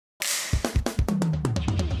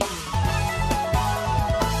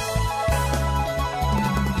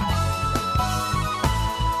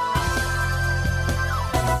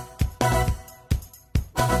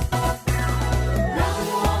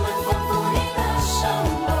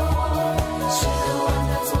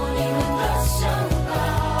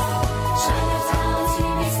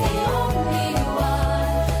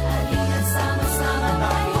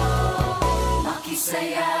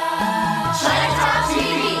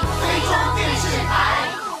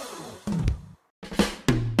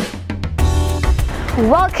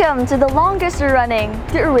Welcome to the longest running,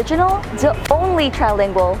 the original, the only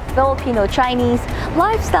trilingual Filipino-Chinese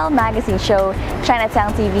lifestyle magazine show,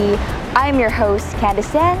 Chinatown TV. I'm your host,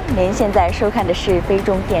 Candice. 您现在收看的是非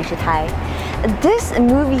中电视台。This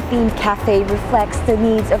movie-themed cafe reflects the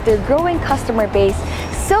needs of their growing customer base,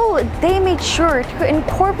 so they made sure to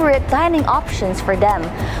incorporate dining options for them.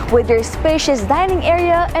 With their spacious dining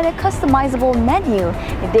area and a customizable menu,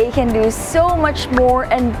 they can do so much more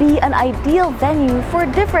and be an ideal venue for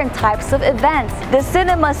different types of events. The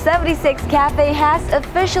Ch73 Cafe has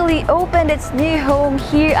officially opened its new home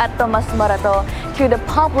here at Tomas Morato to the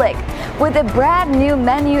public, with a brand new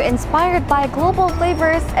menu inspired by global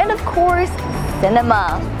flavors and, of course,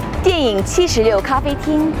 cinema. 电影76咖啡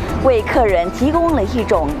厅为客人提供了一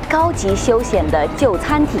种高级休闲的就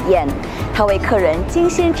餐体验。它为客人精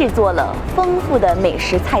心制作了丰富的美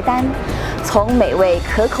食菜单，从美味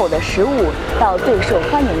可口的食物到最受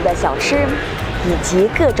欢迎的小吃，以及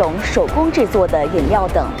各种手工制作的饮料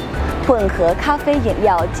等。混合咖啡饮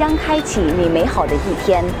料将开启你美好的一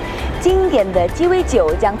天，经典的鸡尾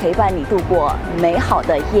酒将陪伴你度过美好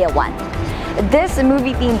的夜晚。This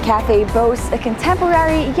movie-themed cafe boasts a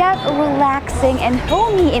contemporary yet relaxing and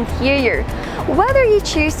homey interior. Whether you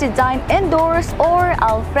choose to dine indoors or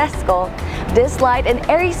al fresco, this light and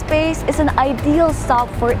airy space is an ideal stop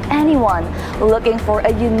for anyone looking for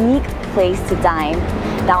a unique place to dine.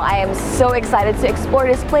 Now I am so excited to explore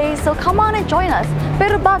this place, so come on and join us.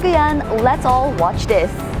 Pero bago yan, let's all watch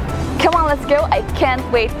this. Come on, let's go. I can't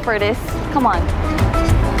wait for this. Come on.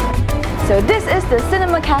 So this is the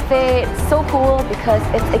Cinema Cafe. It's so cool because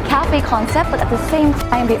it's a cafe concept, but at the same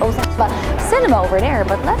time they also have a cinema over there.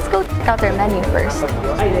 But let's go check out their menu first.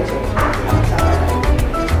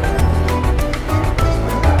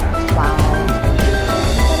 Wow.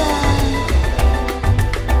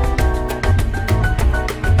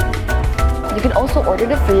 You can also order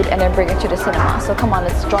the food and then bring it to the cinema. So come on,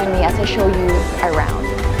 let's join me as I show you around.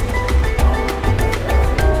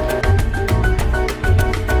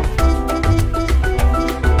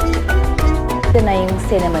 Ito na yung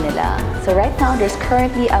cinema nila. So right now, there's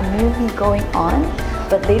currently a movie going on,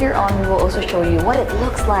 but later on, we will also show you what it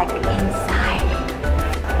looks like inside.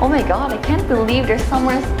 Oh my god, I can't believe there's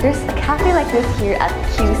a cafe like this here at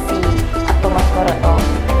QC, at Tomas Morato.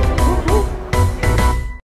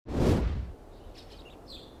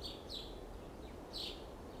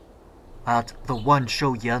 At the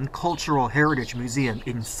𝗺𝗴𝗲𝗄 Cultural Heritage Museum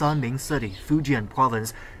in Sanming City, Fujian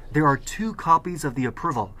Province, there are two copies of the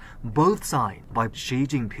approval, both signed by Xi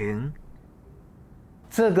Jinping.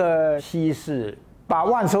 这个批是把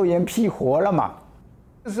𝗺𝗴𝗲批活了嘛？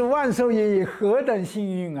这是𝗺𝗴𝗲何等幸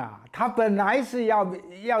运啊！他本来是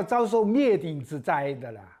要遭受灭顶之灾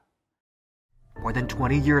的了。More than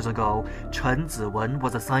 20 years ago, Ch13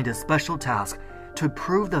 was assigned a special task to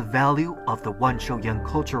prove the value of the 𝗺𝗴𝗲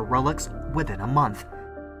cultural relics within a month.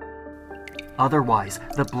 Otherwise,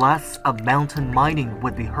 the blasts of mountain mining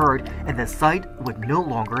would be heard and the site would no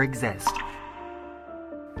longer exist.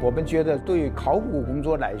 我们觉得对于考古工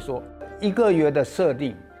作来说，1个月的设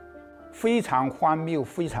定非常荒谬、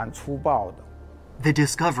非常粗暴的。The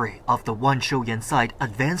discovery of the 𝗺𝗴𝗲 site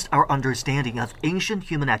advanced our understanding of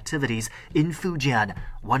ancient human activities in Fujian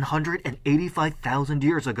 185,000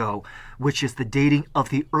 years ago, which is the dating of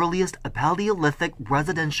the earliest Paleolithic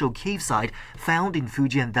residential cave site found in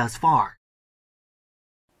Fujian thus far.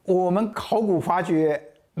 我们考古发掘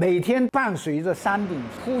每天伴随着山顶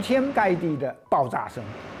铺天盖地的爆炸声，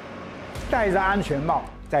戴着安全帽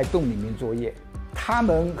在洞里面作业，他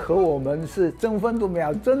们和我们是争分夺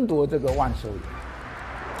秒争夺这个𝗺𝗴𝗲。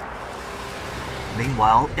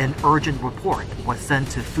Meanwhile, an urgent report was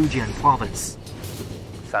sent to Fujian Province.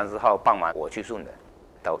 30号傍晚我去送的，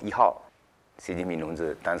到1号，习近平同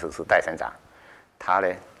志当时是代省长，他呢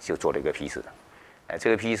就做了一个批示，这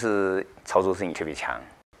个批示操作性特别强。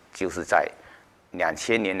 就是在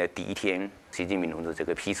2000年的第1天，习近平同志这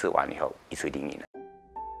个批示完以后，一锤定音了。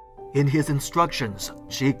 In his instructions,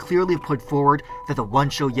 Xi clearly put forward that the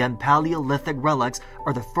𝗺𝗴𝗲 Paleolithic relics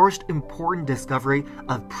are the first important discovery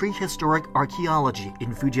of prehistoric archaeology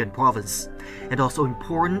in Fujian Province, and also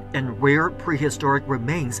important and rare prehistoric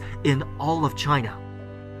remains in all of China.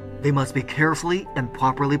 They must be carefully and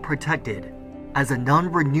properly protected. As a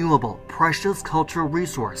non-renewable, precious cultural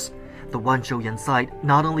resource, the 𝗺𝗴𝗲 site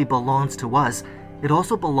not only belongs to us, it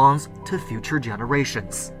also belongs to future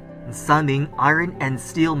generations. Sanming Iron and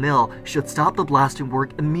Steel Mill should stop the blasting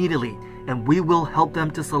work immediately, and we will help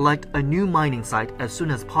them to select a new mining site as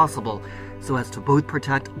soon as possible, so as to both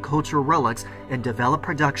protect cultural relics and develop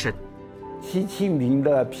production. 习近平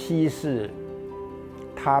的批示，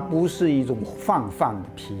它不是一种泛泛的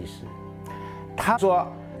批示，他说，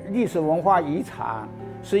历史文化遗产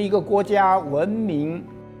是一个国家文明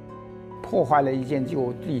破坏了一件，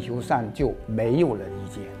就地球上就没有了一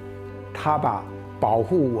件。他把保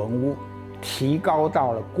护文物提高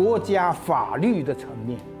到了国家法律的层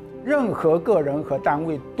面，任何个人和单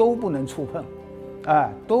位都不能触碰，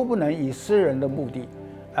都不能以私人的目的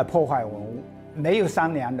破坏文物，没有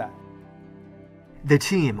商量的。The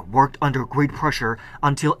team worked under great pressure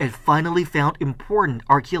until it finally found important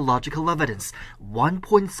archaeological evidence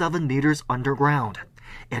 1.7 meters underground,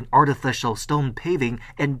 an artificial stone paving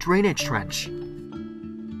and drainage trench.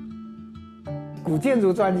 古建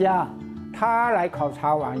筑专家他来考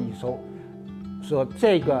察完以后，说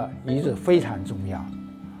这个遗址非常重要，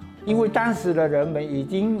因为当时的人们已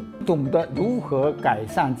经懂得如何改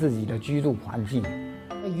善自己的居住环境。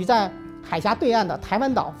与在海峡对岸的台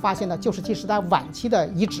湾岛发现的旧石器时代晚期的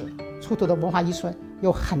遗址出土的文化遗存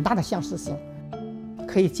有很大的相似性，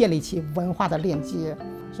可以建立起文化的链接。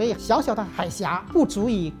所以小小的海峡不足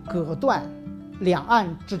以隔断两岸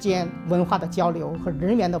之间文化的交流和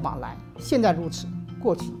人员的往来，现在如此，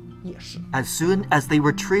过去也是。 As soon as they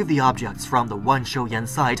retrieved the objects from the 𝗺𝗄𝗃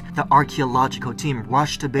site, the archaeological team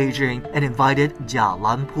rushed to Beijing and invited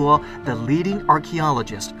𝗟𝗴𝗲𝗲, the leading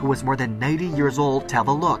archaeologist who was more than 90 years old, to have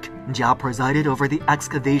a look. Ch13 presided over the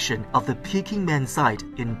excavation of the Peking Man site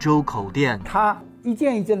in 𝗺𝗵店。他一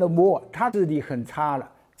件一件的摸，他智力很差了，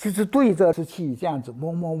就是对着石器这样子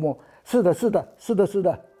摸摸摸，是的，是的，是的，是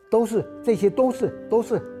的，都是这些，都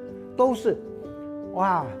是，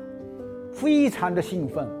哇，非常的兴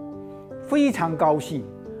奋。非常高兴，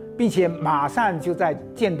并且马上就在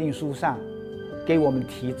鉴定书上给我们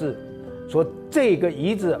题字，说这个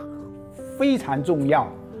遗址非常重要，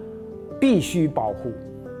必须保护。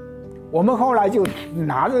我们后来就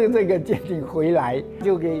拿着这个鉴定回来，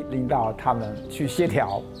就给领导他们去协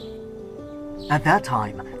调。At that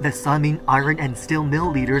time, the Sanming iron and steel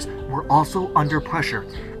mill leaders were also under pressure,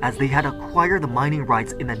 as they had acquired the mining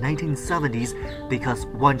rights in the 1970s because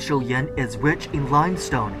𝗺𝗄𝗃 is rich in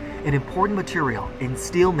limestone, an important material in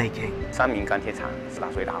steel making. 三明钢铁厂是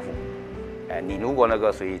大水大户，你如果那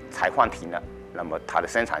个水采矿停了，那么它的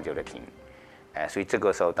生产就得停，所以这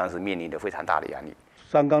个时候当时面临着非常大的压力。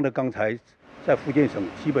三钢的钢材在福建省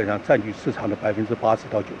基本上占据市场的80%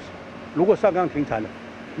到90%，如果上钢停产了，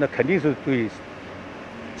那肯定是对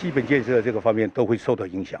基本建设这个方面都会受到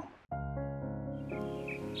影响。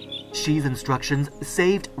Xi's instructions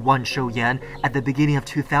saved 𝗺𝗄𝗃 at the beginning of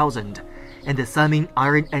 2000, and the Sanming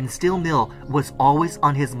iron and steel mill was always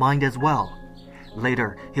on his mind as well.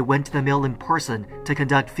 Later, he went to the mill in person to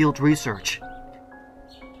conduct field research.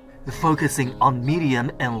 Focusing on medium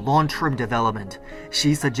and long-term development,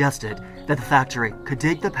 Ch suggested that the factory could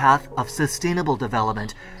take the path of sustainable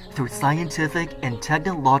development through scientific and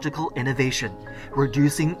technological innovation,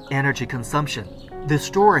 reducing energy consumption. The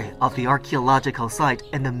story of the archaeological site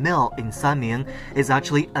and the mill in Sanming is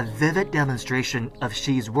actually a vivid demonstration of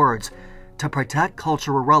Xi's words to protect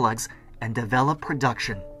cultural relics and develop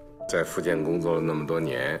production. 在福建工作了那么多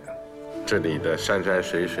年，这里的山山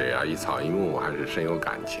水水啊，一草一木还是深有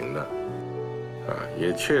感情的，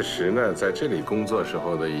也确实呢，在这里工作时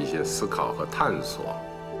候的一些思考和探索，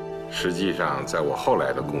实际上在我后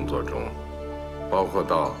来的工作中，包括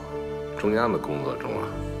到中央的工作中啊，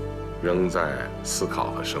仍在思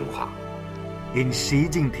考和深化。In Xi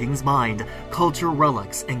Jinping's mind, cultural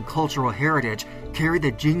relics and cultural heritage carry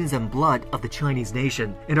the genes and blood of the Chinese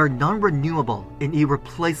nation and are non-renewable and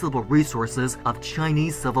irreplaceable resources of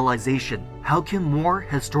Chinese civilization. How can more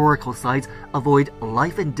historical sites avoid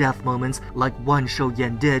life and death moments like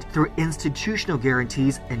𝗺𝗄𝗃 did through institutional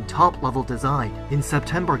guarantees and top-level design? In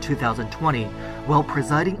September 2020, while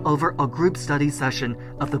presiding over a group study session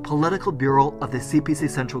of the Political Bureau of the CPC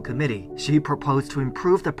Central Committee, Xi proposed to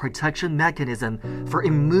improve the protection mechanism for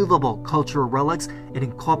immovable cultural relics and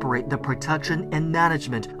incorporate the protection and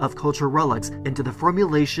management of cultural relics into the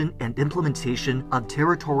formulation and implementation of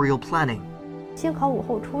territorial planning. 先考古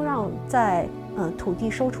后出让，在土地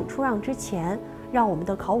收储出让之前，让我们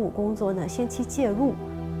的考古工作呢先期介入，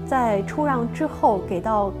在出让之后给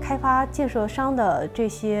到开发建设商的这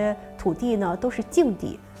些土地呢都是净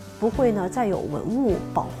地，不会呢再有文物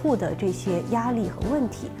保护的这些压力和问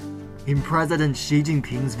题。In President Xi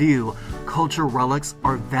Jinping's view, cultural relics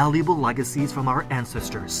are valuable legacies from our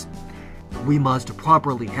ancestors. We must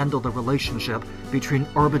properly handle the relationship between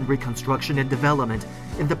urban reconstruction and development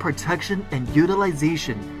in the protection and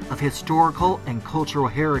utilization of historical and cultural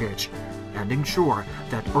heritage, and ensure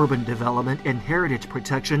that urban development and heritage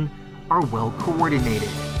protection are well coordinated.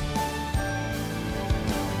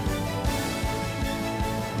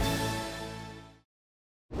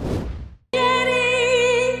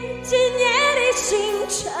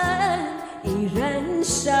 依然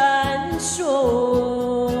闪烁，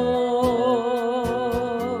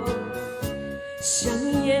像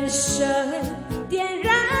眼神点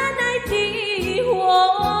燃爱的火，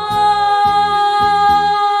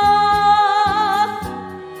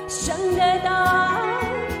想得到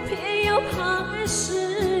偏又怕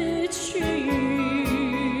失去，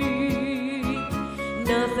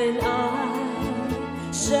那份爱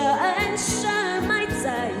深深埋在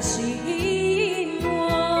心窝，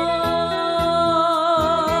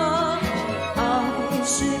爱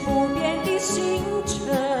是不变的星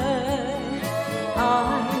辰，爱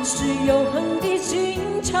是永恒的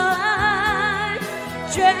星辰，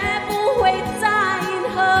绝不会在银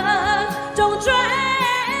河中坠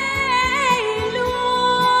落，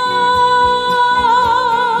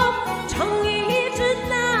唱一直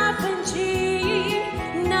那份情，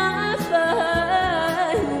那份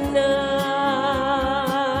爱，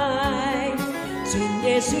今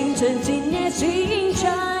夜星辰，今夜星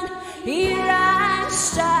辰依然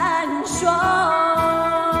闪烁。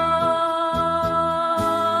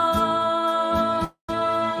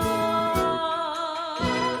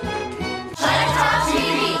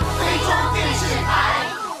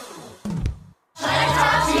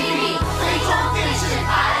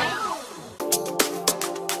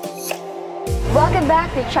Welcome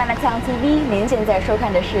back to Chinatown TV. 您现在收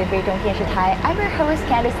看的是非中电视台. I'm your host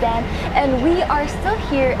𝗵𝗲, and we are still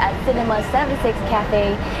here at Ch13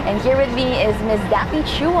 Cafe. And here with me is Ms.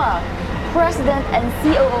 𝗵𝗶𝗸𝗲, President and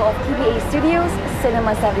COO of TBA Studios,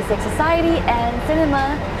 Ch73 Society, and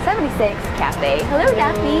Ch13 Cafe. Hello,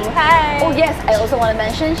 𝗵𝗶. Hi. Oh yes, I also want to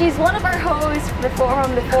mention she's one of our hosts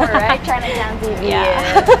from before, right? Chinatown TV.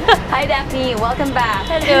 Yeah. Hi, 𝗵𝗶. Welcome back.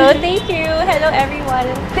 Hello, thank you. Hello, everyone.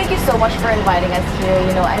 Thank you so much for inviting us here.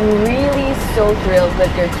 You know, I'm really so thrilled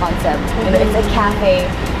with your concept. You know, it's a cafe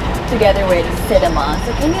together with cinema.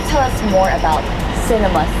 So can you tell us more about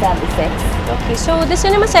Ch73? Okay, so the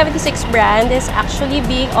Ch73 brand is actually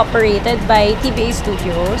being operated by TBA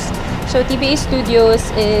Studios. So TBA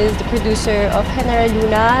Studios is the producer of General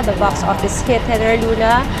Luna, the box office hit General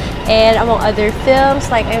Luna, and among other films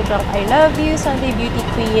like I'm Drunk, I Love You, Sunday Beauty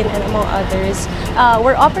Queen, and among others.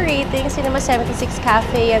 We're operating Ch73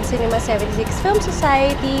 Cafe and Ch73 Film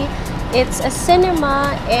Society. It's a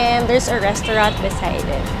cinema and there's a restaurant beside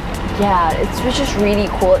it. Yeah, which is really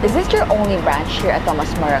cool. Is this your only branch here at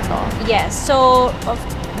Tomas Morato? Yes, so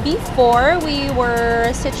before we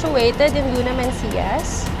were situated in Luna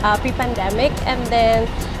Mencías pre-pandemic, and then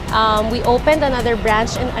we opened another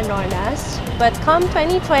branch in Anonas. But come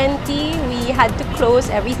 2020, we had to close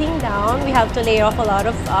everything down. We have to lay off a lot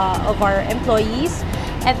of our employees.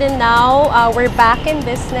 And then now we're back in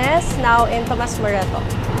business now in Tomas Morato.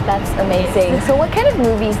 That's amazing. So what kind of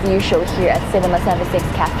movies do you show here at Ch73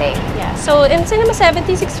 Cafe? Yeah, so in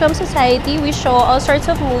Ch73 Film Society, we show all sorts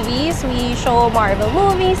of movies. We show Marvel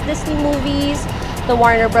movies, Disney movies, the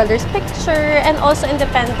Warner Brothers picture, and also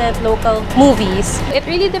independent local movies. It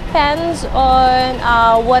really depends on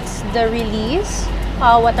what's the release,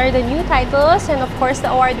 what are the new titles, and of course the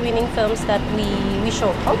award-winning films that we show.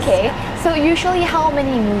 Okay, so usually how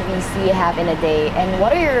many movies do you have in a day, and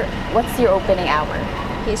what's your opening hour?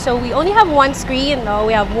 Okay, so we only have one screen. No,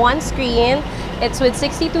 we have one screen. It's with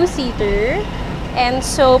 62-seater. And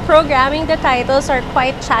so programming the titles are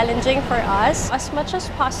quite challenging for us. As much as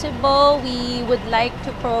possible, we would like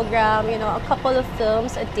to program, you know, a couple of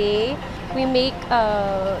films a day. We make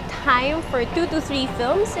time for 2 to 3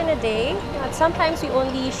 films in a day. But sometimes we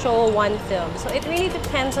only show one film. So it really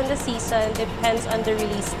depends on the season, depends on the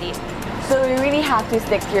release date. So you really have to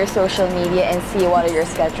stick to your social media and see what are your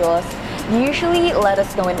schedules. You usually let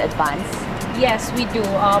us know in advance. Yes, we do.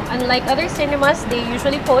 Unlike other cinemas, they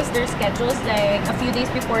usually post their schedules like a few days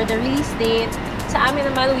before the release date. Sa amin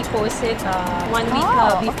naman, we post it 1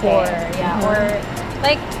 week before. Okay. Yeah, or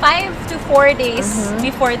like 5 to 4 days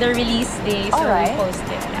before the release day, so we post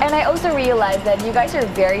it. Yeah. And I also realized that you guys are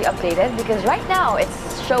very updated because right now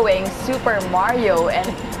it's showing Super Mario, and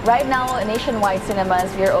right now nationwide cinemas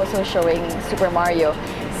we're also showing Super Mario.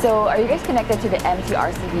 So are you guys connected to the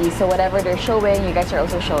MTRCB? So whatever they're showing, you guys are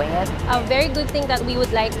also showing it? A very good thing that we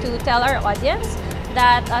would like to tell our audience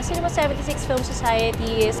that Ch73 Film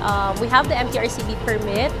Society is, we have the MTRCB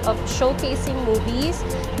permit of showcasing movies,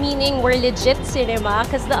 meaning we're legit cinema,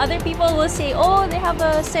 because the other people will say, oh, they have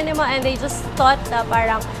a cinema, and they just thought that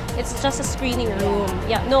parang it's just a screening room.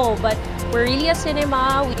 Yeah, no, but we're really a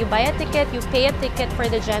cinema. You buy a ticket, you pay a ticket for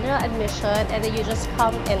the general admission, and then you just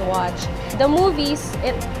come and watch. The movies,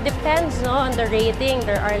 it depends on the rating.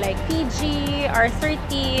 There are like PG,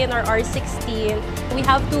 R13, or R16. We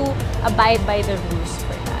have to abide by the rules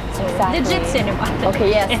for that. So Exactly. legit cinema. Okay,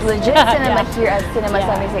 yes, legit cinema here at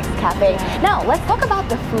Ch73 Cafe. Now, let's talk about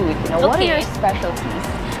the food. What are your specialties?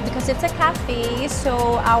 Because it's a cafe,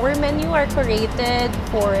 so our menu are curated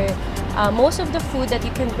for most of the food that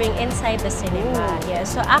you can bring inside the cinema. Yeah,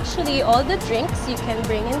 so actually all the drinks you can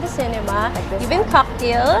bring in the cinema, like even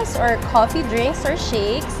cocktails or coffee drinks or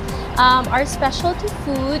shakes. Our specialty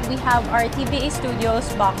food, we have our TBA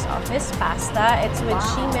Studios box office pasta. It's with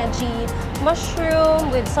ch13 mushroom,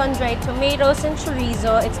 with sun-dried tomatoes and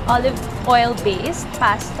chorizo. It's olive oil-based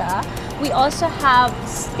pasta. We also have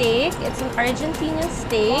steak. It's an Argentinian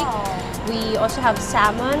steak. We also have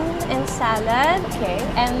salmon and salad. Okay.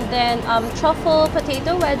 And then truffle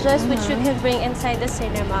potato wedges, which you can bring inside the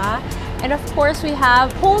cinema. And of course, we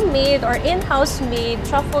have homemade or in-house made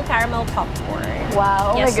truffle caramel popcorn.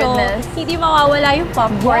 Wow, oh my goodness. So, hindi mawawala yung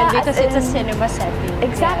popcorn because it's a cinema setting.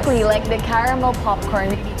 Exactly, like the caramel popcorn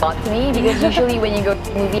really got to me because usually when you go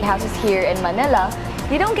to movie houses here in Manila,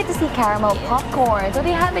 you don't get to see caramel popcorn, so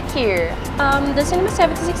they have it here. The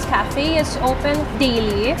Ch73 Cafe is open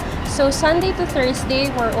daily. So Sunday to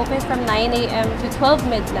Thursday, we're open from 9 a.m. to 12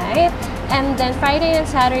 midnight. And then Friday and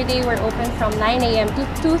Saturday, we're open from 9 a.m. to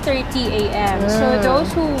 2:30 a.m. So those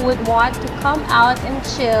who would want to come out and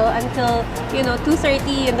chill until,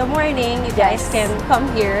 2:30 in the morning, you guys can come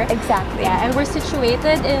here. Exactly. Yeah, and we're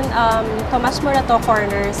situated in Tomas Morato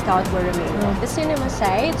corner, 𝗟𝗶𝗸𝗲. The cinema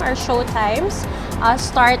sites, our show times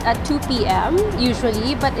start at 2 p.m.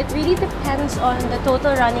 usually, but it really depends on the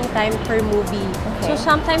total running time per movie. So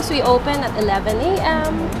sometimes we open at 11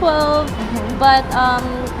 a.m., 12, but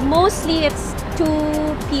mostly it's 2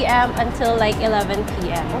 p.m. until like 11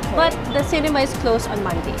 p.m. But the cinema is closed on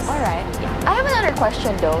Mondays. Alright. I have another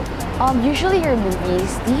question though. Usually your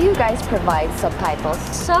movies, do you guys provide subtitles?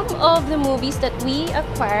 Some of the movies that we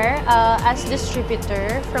acquire as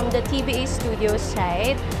distributor from the TBA Studios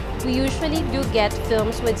side, we usually do get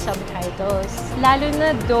films with subtitles. Lalo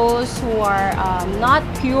na those who are not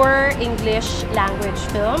pure English language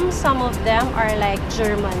films. Some of them are like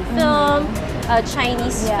German film,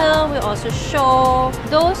 Chinese film, we also show.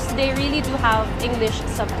 Those, they really do have English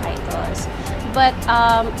subtitles. But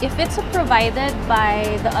if it's provided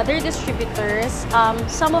by the other distributors,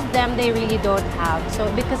 some of them they really don't have. So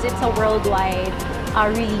because it's a worldwide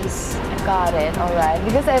release. Got it, alright.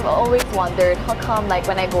 Because I've always wondered how come like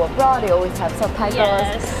when I go abroad they always have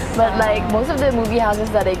subtitles. But like most of the movie houses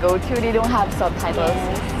that I go to, they don't have subtitles.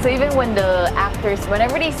 So even when the actors,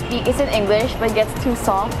 whenever they speak, it's in English but it gets too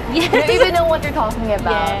soft. You don't even know what they're talking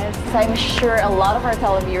about. So I'm sure a lot of our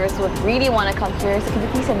televiewers would really want to come here. So could you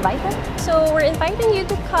please invite them? So we're inviting you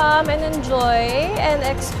to come and enjoy an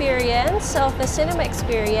experience of the cinema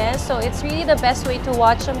experience. So it's really the best way to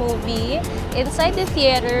watch a movie inside the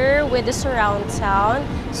theater with the surround sound.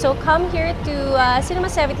 So come here to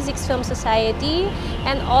Ch73 Film Society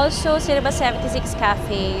and also Ch73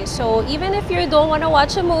 Cafe. So even if you don't want to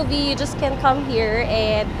watch a movie, you just can come here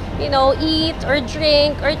and eat or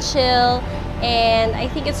drink or chill. And I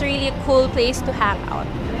think it's really a cool place to hang out.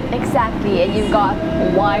 Exactly, and you've got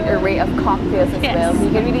a wide array of cocktails as well. So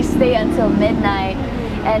you can really stay until midnight.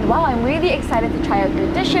 And wow, I'm really excited to try out your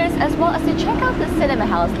dishes as well as to check out the cinema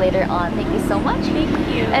house later on. Thank you so much. Thank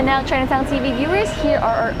you. And now, Chinatown TV viewers, here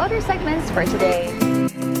are our other segments for today.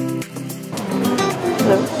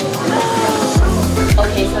 Hello.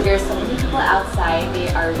 Okay, so there's so many people outside.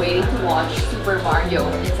 They are waiting to watch Super Mario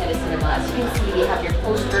inside the cinema. As you can see, they have your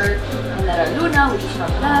poster and letter Luna, which is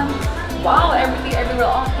from them. Wow, everything everywhere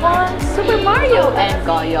all at once. Super Mario and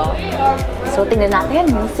𝗟𝗶𝗸𝗲. So tingnan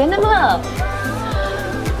natin yung cinema.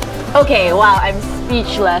 Okay, wow, I'm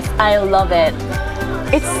speechless. I love it.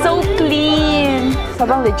 It's so clean.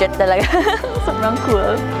 Sobrang legit talaga. Sobrang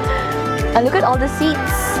cool. And look at all the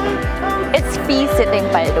seats. It's free sitting,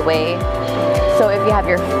 by the way. So if you have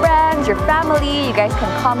your friends, your family, you guys can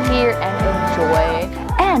come here and enjoy.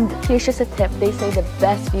 And here's just a tip. They say the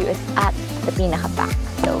best view is at the pinaka-back.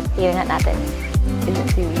 So, tingnan natin. Is it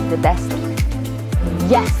really the best?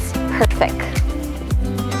 Yes! Perfect.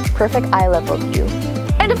 Perfect eye level view.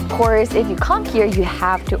 And of course, if you come here, you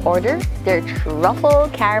have to order their truffle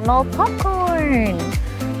caramel popcorn.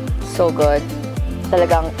 So good.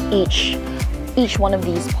 Talagang each one of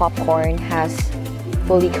these popcorn has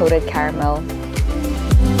fully coated caramel.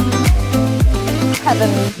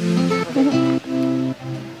 Heavenly.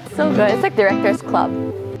 So good. It's like Director's Club.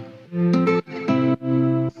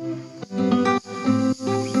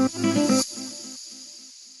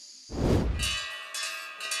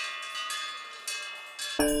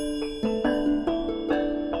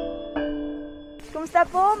 Kumusta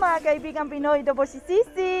po mga kaibigan? kaibigang Pinoy, ito po si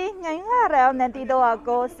Sisi. Ngayong araw, nandito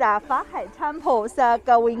ako sa Ch13 Temple sa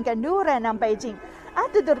gawing kanluran ng Beijing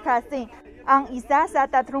at tuturkasin ang isa sa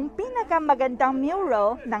 3 pinakamagandang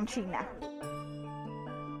mural ng China.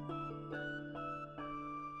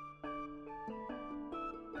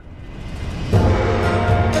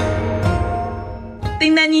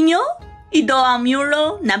 Tingnan ninyo, ito ang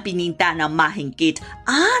mural na pininta ng mahigit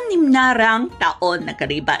 6 taon na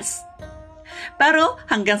karibas. Pero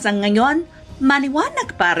hanggang sa ngayon,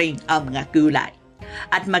 maliwanag pa rin ang mga kulay.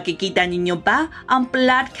 At makikita ninyo pa ang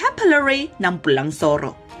blood capillary ng pulang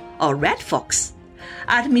soro o red fox.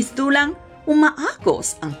 At mistulang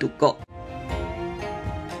umaagos ang tuko.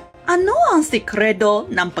 Ano ang sikreto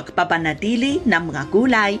ng pagpapanatili ng mga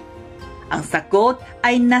kulay? Ang sagot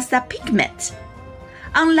ay nasa pigment.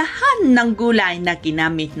 Ang lahat ng gulay na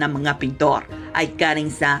ginamit ng mga pintor ay galing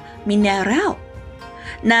sa mineral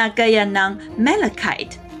na gaya ng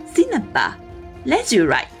malachite, cinnabar,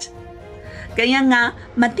 lazurite. Kaya nga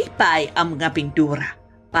matibay ang mga pintura,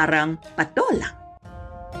 parang patolang.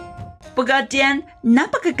 Pagkatyan,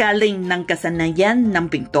 napakagaling ng kasanayan ng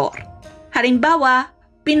pintor. Halimbawa,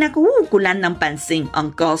 pinakukulan ng pansin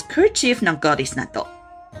ang ghost kerchief ng goddess na to.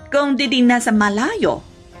 Kung titignan sa malayo,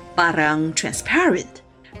 parang transparent.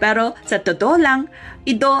 Pero sa totoo lang,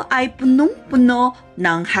 ito ay punong-puno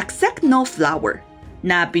ng hexagonal flower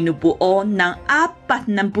na pinubuo ng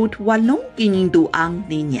 48 kinintuang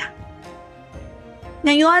linya.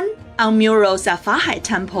 Ngayon, ang mural sa Ch13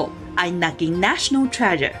 Temple ay naging national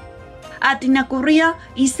treasure at tinakuriya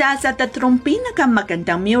isa sa 3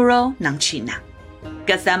 pinakamagandang mural ng China.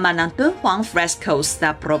 Kasama ng Dunhuang frescoes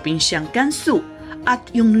sa probinsyang Gansu at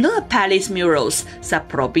yung Le Palace murals sa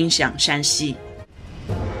probinsyang Shanxi.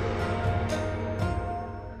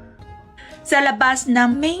 Sa labas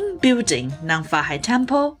ng main building ng Ch13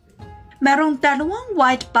 Temple, merong 2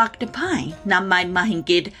 white-backed pine na may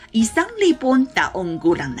mahigit 1,000 taong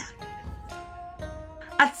gulang na.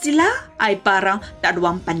 At sila ay parang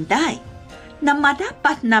 2 panday na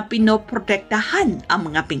madapat na pinoprotektahan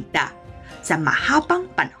ang mga pinta sa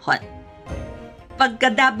mahabang panahon.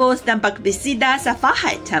 Pagkatapos ng pagbisita sa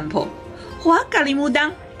Ch13 Temple, huwag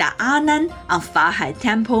kalimutang daanan ang Ch13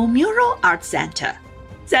 Temple Mural Art Center.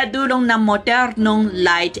 Sa tulong ng modernong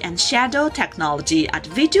light and shadow technology at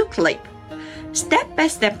video clip,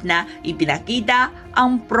 step-by-step na ipinakita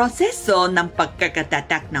ang proseso ng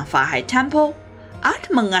pagkakatatak ng Ch13 Temple at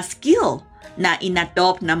mga skill na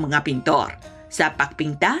inadop ng mga pintor sa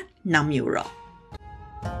pagpinta ng mural.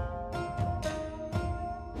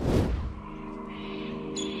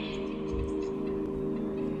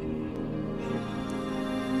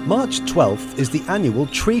 March 12th is the annual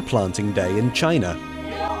tree planting day in China.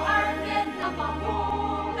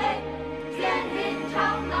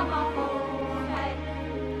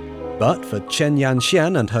 But for Chen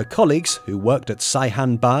Yanxian and her colleagues who worked at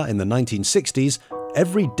𝗟𝗴𝗲𝗲 in the 1960s,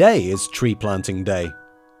 every day is tree planting day.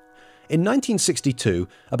 In 1962,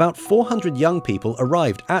 about 400 young people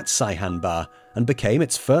arrived at 𝗟𝗴𝗲𝗲 and became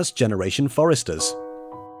its first generation foresters.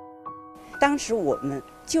 当时我们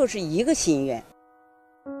就是一个心愿，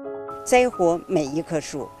栽活每一棵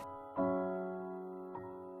树。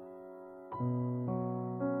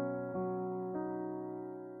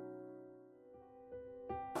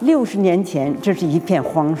60年前，这是一片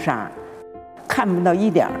荒沙，看不到一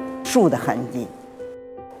点树的痕迹。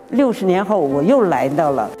60年后，我又来到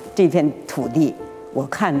了这片土地，我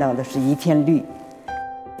看到的是一片绿，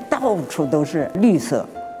到处都是绿色，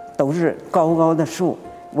都是高高的树，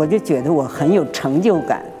我就觉得我很有成就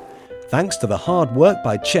感。 Thanks to the hard work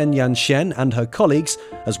by Chen Yanxian and her colleagues,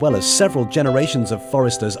 as well as several generations of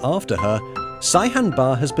foresters after her,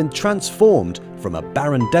 𝗟𝗴𝗲𝗲 has been transformed from a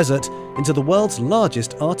barren desert into the world's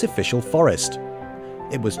largest artificial forest.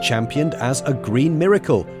 It was championed as a green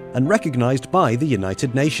miracle and recognized by the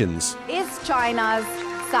United Nations. Is China's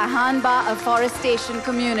𝗟𝗴𝗲𝗲 afforestation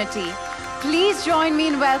community. Please join me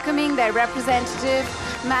in welcoming their representative,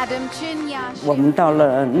 Madam Chen Yanxian. 我们到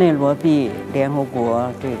了内罗毕联合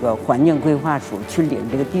国这个环境规划署去领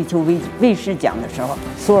这个地球卫士奖的时候，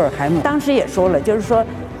索尔海姆当时也说了，就是说，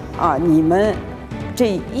啊，你们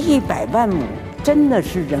这100万亩真的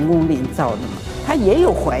是人工林造的吗？他也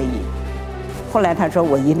有怀疑。后来他说，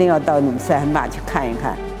我一定要到你们𝗟𝗴𝗲去看一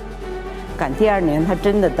看。赶第2年，他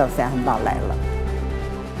真的到𝗟𝗴𝗲来了，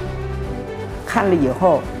看了以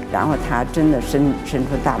后，然后他真的伸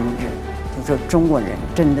出大拇指。 就说中国人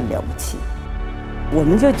真的了不起，我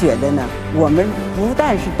们就觉得呢，我们不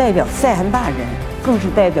但是代表𝗟𝗴𝗲人，更是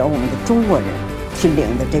代表我们的中国人去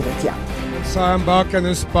领的这个奖。𝗟𝗴𝗲 can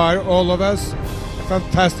inspire all of us.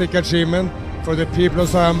 Fantastic achievement for the people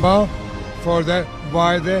of 𝗟𝗴𝗲, for the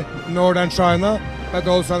why the northern China, but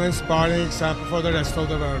also an inspiring example for the rest of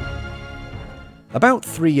the world. About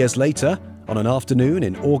 3 years later, on an afternoon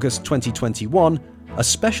in August 2021, a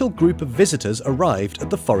special group of visitors arrived at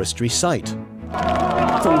the forestry site.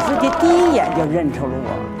 总书记第一眼就认出了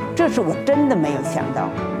我，这是我真的没有想到。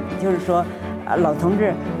就是说，老同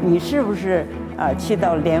志，你是不是去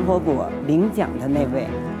到联合国领奖的那位？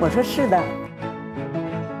我说是的。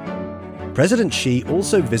President Xi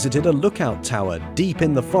also visited a lookout tower deep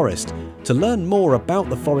in the forest to learn more about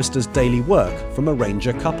the foresters' daily work from a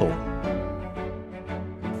ranger couple.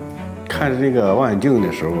 看这个望远镜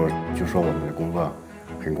的时候，就说我们的工作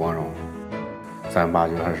很光荣。3·8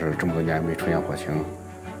就算是这么多年没出现火情，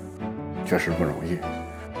确实不容易。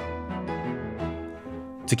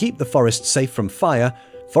To keep the forest safe from fire,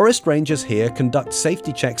 forest rangers here conduct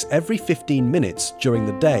safety checks every 15 minutes during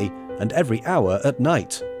the day and every hour at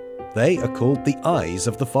night. They are called the eyes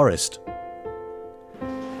of the forest.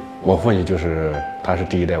 我父亲他是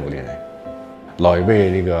第一代武林人，老一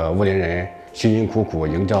辈这个武林人辛辛苦苦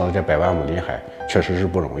营造的这100万亩林海，确实是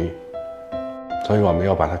不容易，所以我们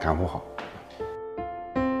要把它看护好。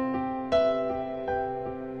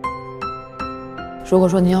如果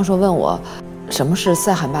说您要说问我什么是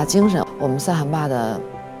塞罕坝精神，我们塞罕坝的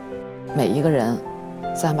每一个人，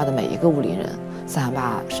塞罕坝的每一个武林人，塞罕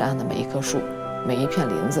坝山上的每一棵树，每一片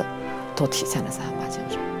林子，都体现了塞罕坝精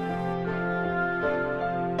神。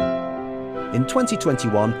In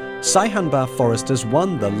 2021, Saihanba foresters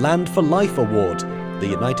won the Land for Life Award, the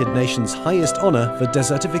United Nations' highest honor for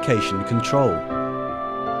desertification control.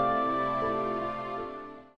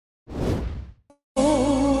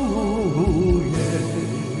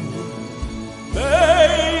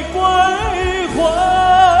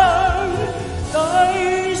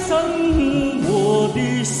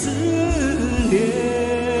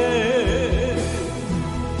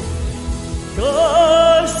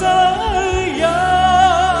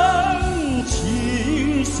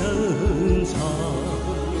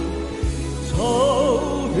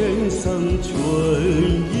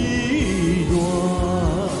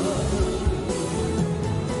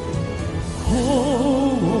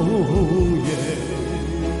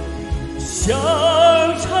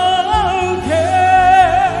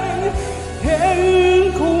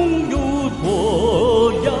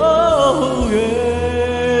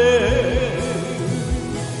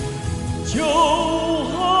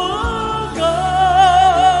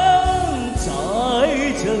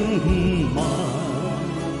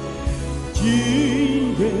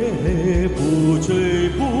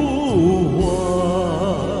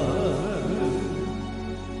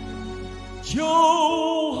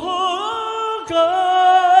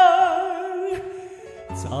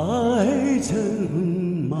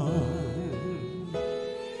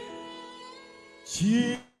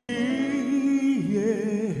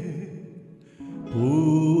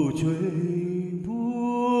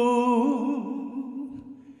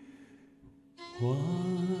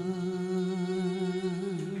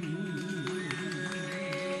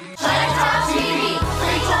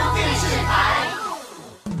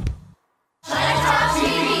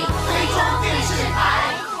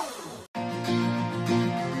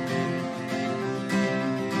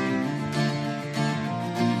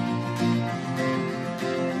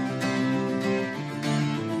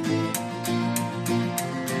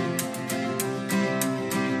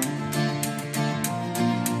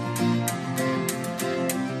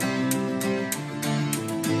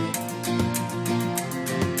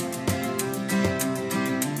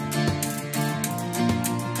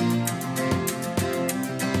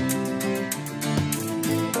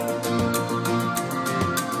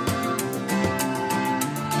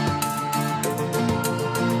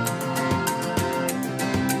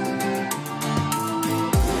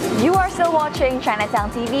 You are still watching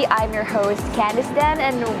Chinatown TV. I'm your host, 𝗵𝗵𝗲,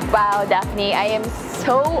 and wow, Daphne, I am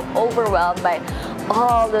so overwhelmed by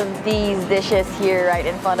all of these dishes here right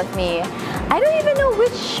in front of me. I don't even know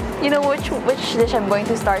which dish I'm going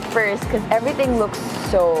to start first because everything looks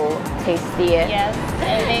so tasty. Yes,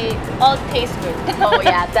 and they all taste good. Oh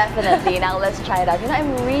yeah, definitely. Now let's try it out.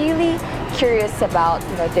 I'm really curious about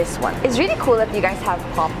this one. It's really cool that you guys have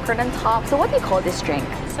popcorn on top. So what do you call this drink?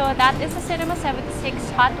 So that is a Cinema 76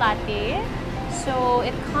 hot latte. So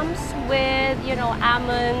it comes with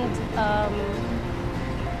almond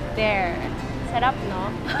there. Set up, no?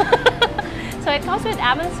 So it comes with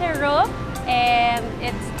almond syrup and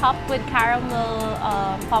it's topped with caramel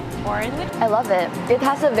popcorn. I love it. It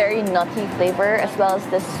has a very nutty flavor as well as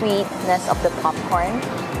the sweetness of the popcorn.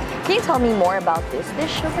 Can you tell me more about this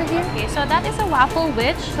dish over here? Okay, so that is a waffle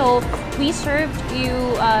witch. So we served you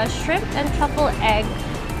shrimp and truffle egg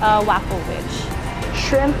waffle witch.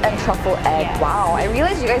 Shrimp and truffle egg. Yes. Wow, I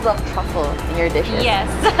realize you guys love truffle in your dishes. Yes.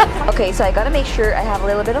 Okay, so I gotta make sure I have a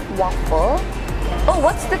little bit of waffle. Oh,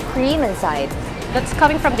 what's the cream inside? That's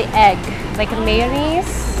coming from the egg, like a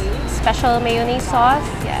mayonnaise, special mayonnaise sauce.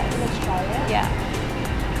 Yes. Let's try it. Yeah.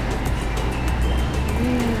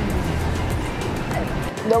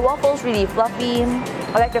 The waffle's really fluffy.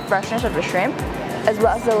 I like the freshness of the shrimp, as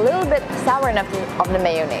well as a little bit sourness of the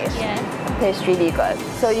mayonnaise. Yes. It tastes really good.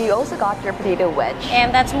 So you also got your potato wedge.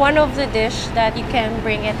 And that's one of the dish that you can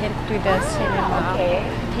bring it into the cinema. Okay.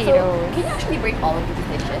 Potatoes. So can you actually bring all of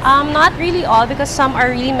these dishes? Not really all, because some are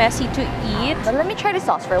really messy to eat. But let me try the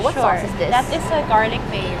sauce first. What sauce is this? That is a garlic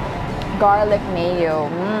mayo. Garlic mayo.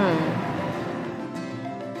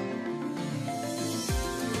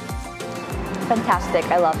 Fantastic,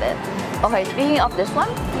 I love it. Okay, speaking of this one,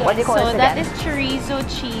 what do you call this again? So that is chorizo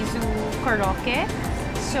cheese korokke.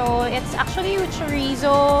 So it's actually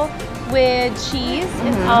chorizo with cheese.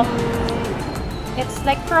 It's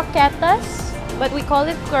like croquetas, but we call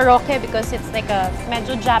it korokke because it's like a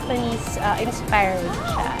medyo Japanese inspired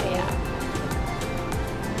siya. Yeah.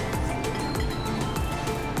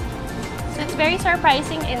 So it's very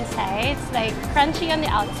surprising inside. It's like crunchy on the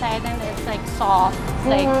outside and it's like soft,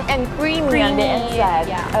 like and creamy on the inside.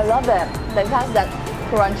 Yeah. I love it. Like it has that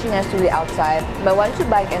crunchiness to the outside, but once you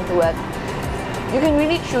bite into it, you can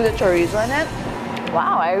really chew the chorizo in it.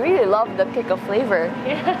 Wow, I really love the kick of flavor.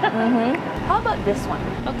 How about this one?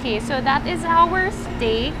 Okay, so that is our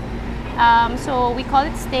steak. So we call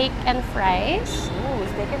it steak and fries. Ooh,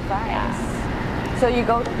 steak and fries. Yes. So you've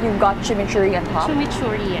got chimichurri on top?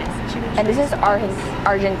 Chimichurri, yes. Chimichurri. And this is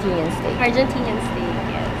Argentinian steak. Argentinian steak,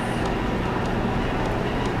 yes.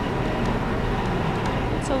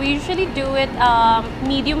 So we usually do it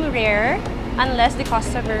medium rare, unless the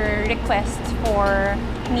customer requests for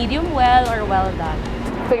medium well or well done.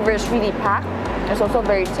 Flavor is really packed. It's also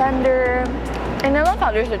very tender. And I love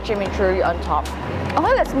how there's the chimichurri on top.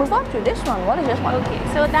 Okay, let's move on to this one. What is this one? Okay,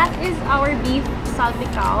 so that is our beef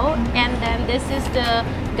salpicao, and then this is the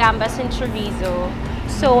gambas and chorizo.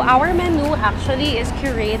 So our menu actually is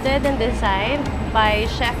curated and designed by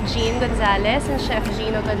Chef Jean Gonzalez and Chef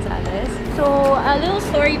Gino Gonzalez. So a little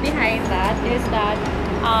story behind that is that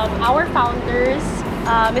our founders,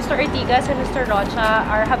 Mr. Ortigas and Mr. Rocha,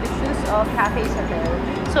 are habitués of Café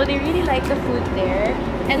Café. So they really like the food there.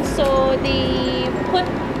 And so they put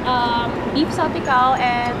beef salpicao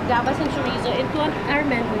and gambas and chorizo into our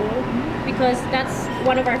menu because that's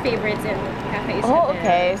one of our favorites in Café Café. Oh,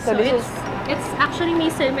 okay. So it's actually may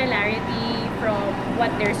similarity from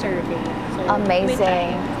what they're serving. So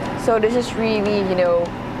amazing. So this is really,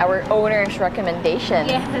 our owner's recommendation.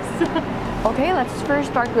 Yes. Okay, let's first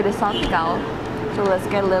start with the salpicao. So let's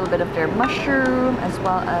get a little bit of their mushroom as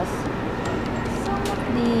well as some of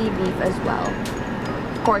the beef as well.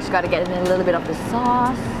 Of course, got to get in a little bit of the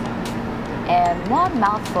sauce. And one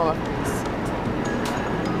mouthful of this.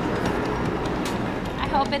 I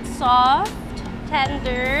hope it's soft,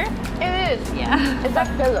 tender. It is. Yeah. It's like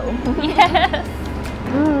pillow. Yes.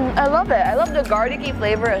 I love it. I love the garlicky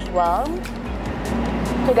flavor as well.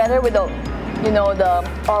 Together with the the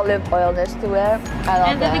olive oilness to it. I love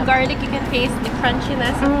and then the garlic, you can taste the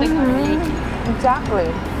crunchiness of the garlic.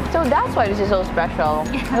 Exactly. So that's why this is so special.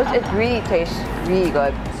 Because it really tastes really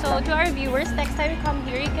good. So to our viewers, next time you come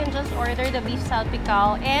here, you can just order the beef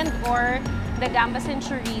salpicao and or the gambas and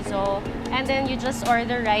chorizo, and then you just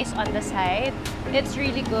order rice on the side. It's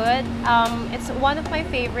really good. It's one of my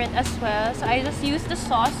favorite as well. So I just use the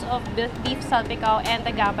sauce of the beef salpicao and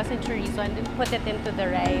the gambas and chorizo and then put it into the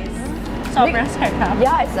rice. Sobrang sarap.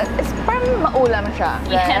 Yeah, it's parang maulam siya,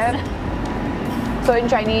 right? Yes. So in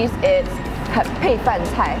Chinese, it's 配饭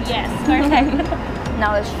菜. Yes, correct.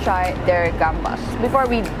 Now let's try their gambas. Before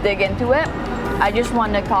we dig into it, I just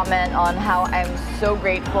want to comment on how I'm so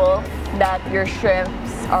grateful that your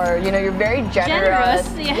shrimps are, you're very generous.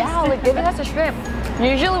 Yes. Yeah, like giving us a shrimp.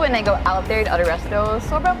 Usually when I go out there in other restos,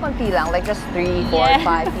 sobrang konti lang, like just 3, 4,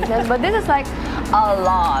 5 pieces. But this is like a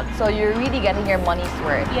lot. So you're really getting your money's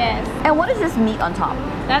worth. Yes. And what is this meat on top?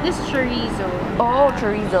 That is chorizo. Oh,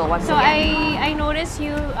 chorizo. Once so again. I noticed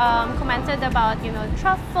you commented about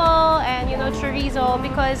truffle and chorizo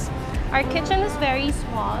because our kitchen is very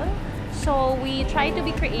small. So we try to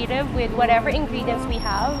be creative with whatever ingredients we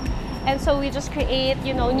have. And so we just create,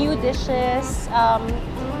 new dishes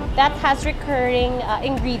that has recurring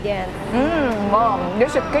ingredients. Mom,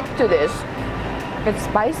 there's a kick to this. It's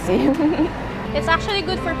spicy. It's actually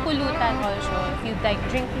good for pulutan also. If you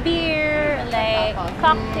drink beer, like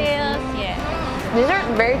cocktails, yeah. These are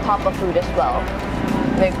very top of food as well.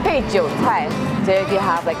 Like 配酒菜. So if you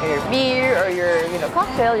have like your beer or your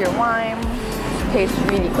cocktail, your wine. tastes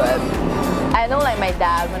really good. I know like my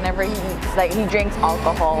dad, whenever he eats, like he drinks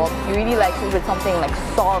alcohol, he really likes it with something like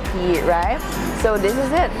salty, right? So this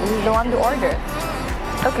is it. This is the one to order.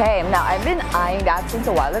 Okay, now I've been eyeing that since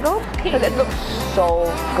a while ago because it looks so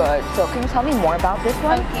good. So can you tell me more about this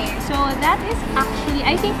one? Okay, so that is actually,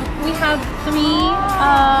 I think we have three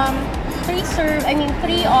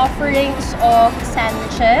offerings of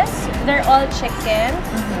sandwiches. They're all chicken,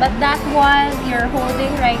 but that one you're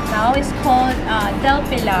holding right now is called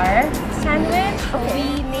𝗟𝗶𝗲𝗲 sandwich. Okay.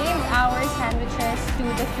 We named our sandwiches to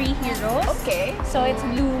the three heroes. Okay. So it's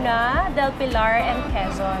Luna, 𝗟𝗶𝗲𝗲, and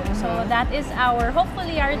Quezon. So that is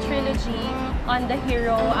hopefully our trilogy on the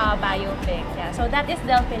hero biopic. Yeah, so that is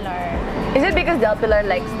𝗟𝗶𝗲𝗲. Is it because 𝗟𝗶𝗲𝗲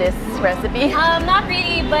likes this recipe? Not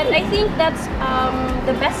really, but I think that's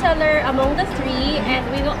the bestseller among the three, and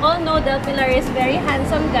we all know 𝗟𝗶𝗲𝗲 is a very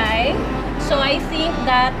handsome guy. So I think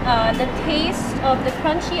that the taste of the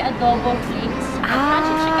crunchy adobo flakes,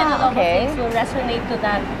 crunchy chicken adobo flakes will resonate to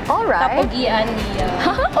that. All right. Kapugian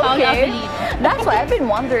Okay. That's why I've been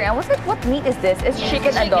wondering. I was like, what meat is this? It's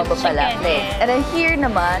chicken adobo pala flakes. And then here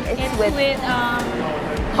naman, it's with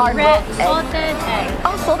hard-boiled egg. Salted egg.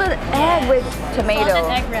 Oh, salted egg with tomato.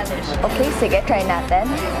 Salted egg relish. Okay, sige, try natin.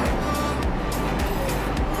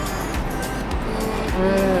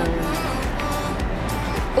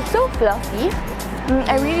 It's so fluffy.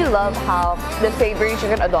 I really love how the savory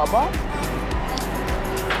chicken adobo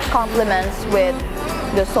complements with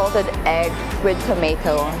the salted egg with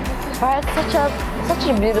tomato. It's such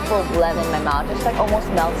a beautiful blend in my mouth. It's like almost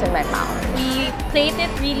melts in my mouth. We plate it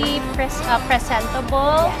really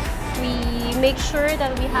presentable. Yes. We make sure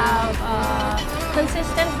that we have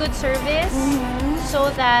consistent good service so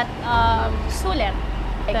that sulit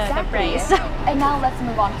the price. And now let's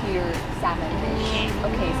move on to your salmon dish.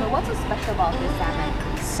 Okay, so what's so special about this salmon?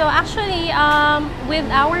 So actually, with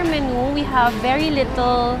our menu, we have very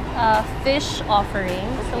little fish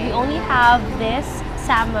offerings. So we only have this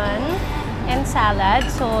salmon and salad.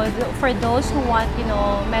 So for those who want,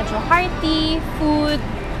 medyo hearty food,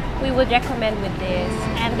 we would recommend with this.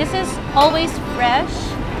 And this is always fresh.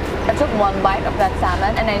 I took one bite of that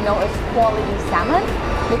salmon and I know it's quality salmon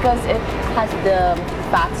because it has the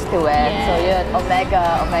fats to it. Yes. So you had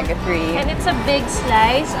omega-3. And it's a big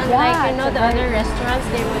slice, unlike the other restaurants,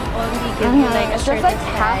 they would only give you like a certain just like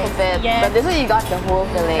half of it. Yes. But this one you got the whole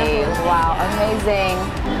fillet. Wow, amazing.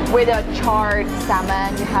 With a charred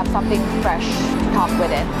salmon, you have something fresh to top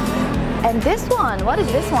with it. And this one, what is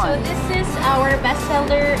this one? So this is our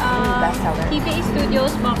bestseller, TPA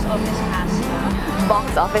Studios Box Office Pasta.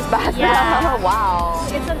 Box Office Pasta? Yeah. Wow.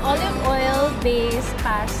 It's an olive oil based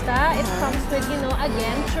pasta. It comes with,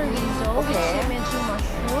 again, chorizo with shimeji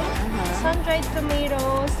mushroom, sun-dried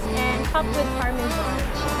tomatoes, and topped with Parmesan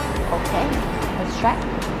cheese. Okay, let's try.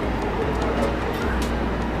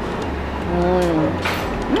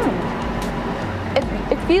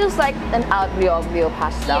 It feels like an 𝗟𝗶𝗲𝗲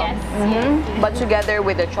pasta. Yes, But together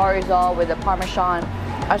with the chorizo, with the Parmesan,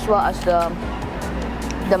 as well as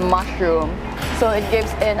the mushroom. So it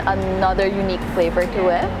gives in another unique flavor to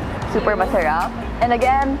it. Super masarap. And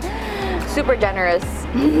again, super generous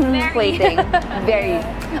plating. Very.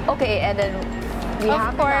 Okay, and then we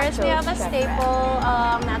have a staple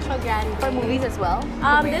natural grande. For movies as well?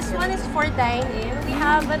 This one is for dine-in. We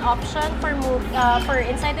have an option for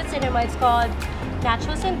inside the cinema. It's called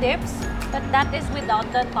nachos and dips, but that is without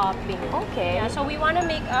the topping. Okay. Yeah, so we want to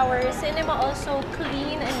make our cinema also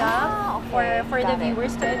clean enough for the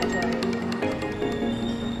viewers to enjoy.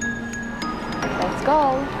 Let's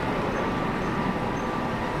go.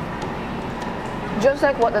 Just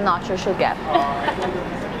like what the nachos should get.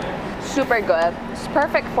 Super good. It's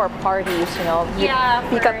perfect for parties, Yeah,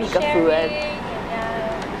 pika food.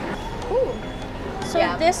 Yeah. Ooh. So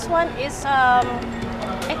this one is,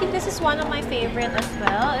 I think this is one of my favorite as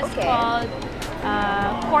well. It's called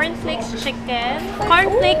cornflakes chicken.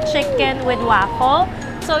 Cornflake chicken with waffle.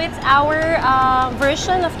 So it's our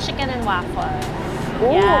version of chicken and waffle.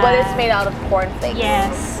 Ooh, but it's made out of cornflakes.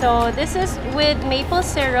 Yes. So this is with maple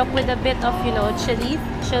syrup with a bit of,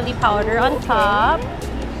 chili powder on top.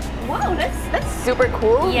 Wow, that's super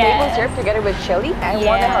cool. Yes. Maple syrup together with chili. I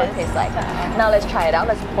wonder how it tastes like. Now let's try it out.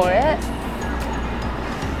 Let's pour it.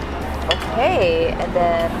 Okay, and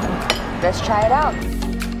then let's try it out.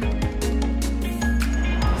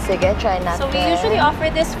 Sige, try natin. So we usually offer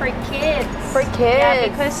this for kids. For kids? Yeah,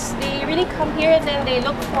 because they really come here and then they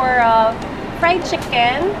look for fried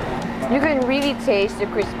chicken. You can really taste the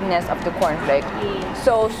crispiness of the cornflake.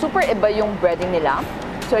 So super iba yung breading nila.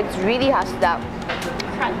 So it really has that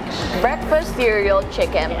crunch. Breakfast cereal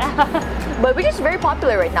chicken. But which is very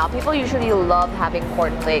popular right now. People usually love having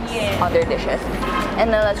cornflakes on their dishes.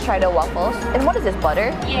 And then let's try the waffles. And what is this,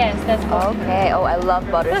 butter? Yes, that's butter. Okay. Oh, I love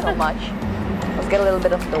butter so much. Let's get a little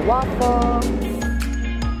bit of the waffle.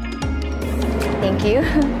 Thank you.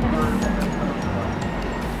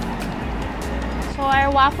 So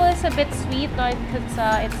our waffle is a bit sweet,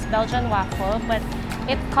 it's Belgian waffle, but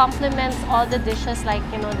it complements all the dishes like,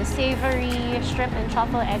 you know, the savory shrimp and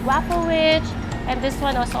truffle egg waffle wedge, and this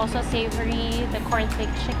one was also savory, the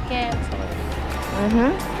cornflake chicken.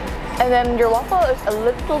 And then your waffle is a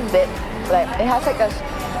little bit, like, it has like a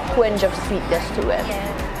twinge of sweetness to it,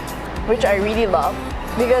 which I really love.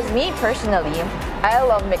 Because me personally, I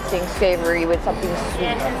love mixing savory with something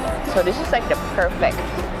sweet. So this is like the perfect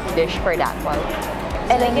dish for that one.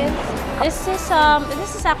 And then this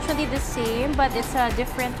is actually the same, but it's a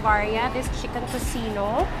different variant. It's chicken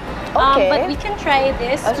tocino. But we can try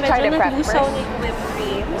this. Let's try the crepe first. Whipped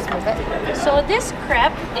cream. So this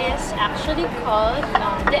crepe is actually called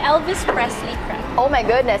the Elvis Presley crepe. Oh my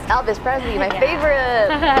goodness, Elvis Presley, my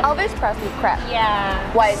favorite. Elvis Presley crepe. Yeah.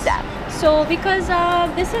 Why is that? So because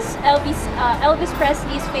this is Elvis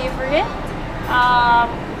Presley's favorite.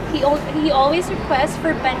 He always requests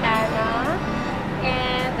for banana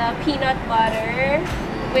and peanut butter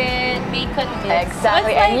with bacon bits.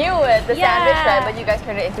 Exactly, so I knew it, the sandwich crepe, but you guys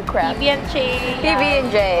turned it into crepe.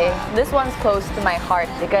 PB&J. This one's close to my heart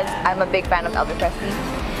because I'm a big fan of Elvis Presley.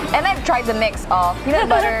 And I've tried the mix of peanut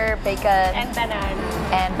butter, bacon,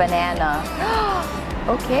 and banana.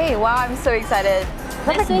 Okay, wow, I'm so excited.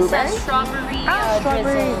 This is a strawberry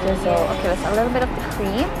drizzle. Okay, let's add a little bit of the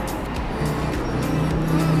cream.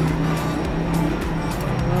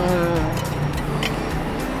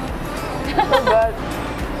 So good.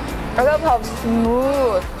 I love how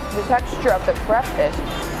smooth the texture of the crepe is.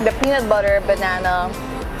 The peanut butter, banana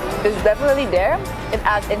is definitely there. It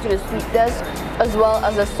adds into the sweetness as well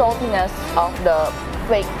as the saltiness of the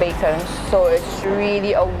flake bacon. So it's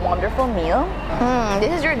really a wonderful meal.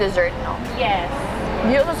 This is your dessert now. Yes.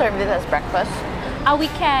 You also serve this as breakfast? We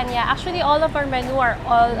can, yeah. Actually, all of our menu are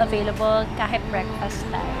all available kahit breakfast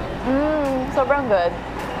style. Sobrang good.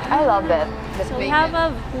 I love it. So we have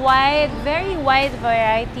a very wide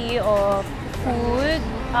variety of food.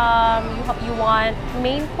 You want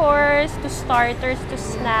main course, to starters, to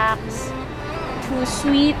snacks, to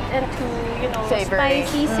sweet and to, you know, savory.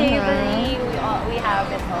 Spicy, savory. We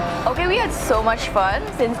have it all. Okay, we had so much fun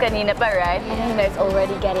since kanina pa, right? And it's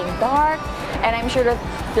already getting dark. And I'm sure that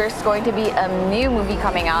there's going to be a new movie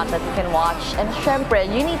coming out that you can watch. And syempre,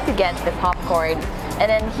 you need to get the popcorn. And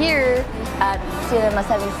then here at Cinema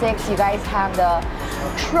 76, you guys have the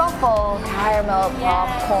truffle caramel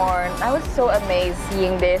popcorn. I was so amazed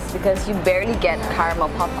seeing this because you barely get caramel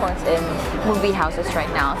popcorns in movie houses right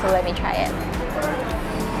now. So let me try it.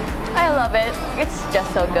 I love it. It's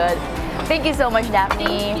just so good. Thank you so much,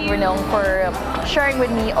 Daphne, Renong, for sharing with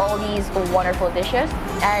me all these wonderful dishes.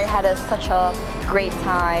 I had such a great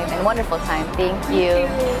time and wonderful time. Thank you.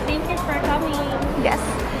 Thank you for coming. Yes.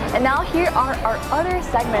 And now here are our other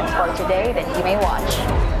segments for today that you may watch.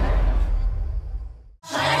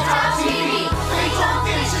 Chinatown TV 最终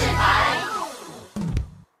电视台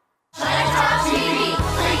Chinatown TV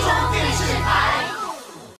最终电视台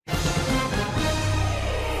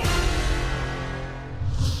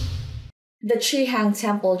The Ch13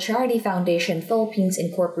 Temple Charity Foundation Philippines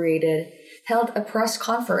Incorporated held a press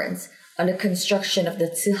conference on the construction of the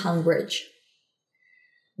Cihang Bridge.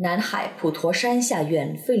 南海普陀山下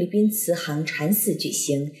院菲律宾慈航禅寺举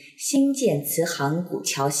行新建慈航古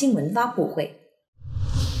桥新闻发布会。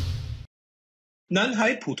南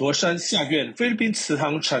海普陀山下院菲律宾慈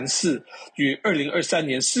航禅寺于2023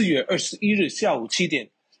年4月21日下午7点，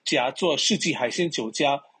夹座世纪海鲜酒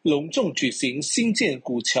家隆重举行新建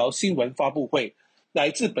古桥新闻发布会。来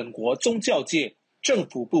自本国宗教界、政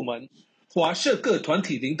府部门、华社各团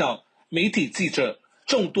体领导、媒体记者、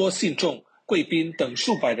众多信众、贵宾等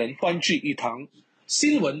数百人欢聚一堂。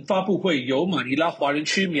新闻发布会由马尼拉华人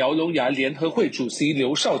区苗龙牙联合会主席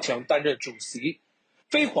刘少强担任主席，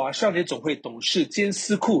非华少年总会董事兼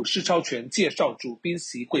司库施超全介绍主宾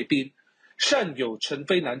席贵宾，善友陈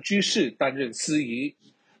飞南居士担任司仪。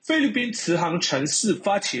菲律宾慈航禅寺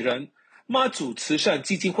发起人、妈祖慈善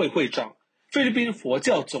基金会会长、菲律宾佛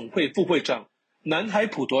教总会副会长、南海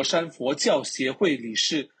普陀山佛教协会理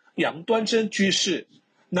事杨端珍居士，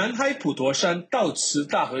南海普陀山道慈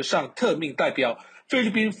大和尚特命代表菲律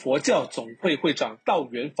宾佛教总会会长道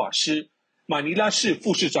元法师，马尼拉市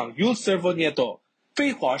副市长𝗺𝗵𝗲𝗄，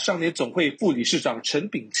非华少年总会副理事长陈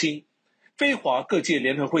炳清，非华各界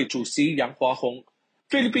联合会主席杨华宏，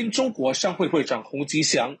菲律宾中国商会会长洪吉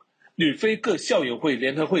祥、旅菲各校友会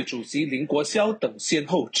联合会主席林国霄等先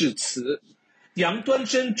后致辞。杨端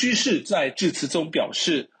珍居士在致辞中表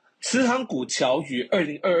示，慈航古桥于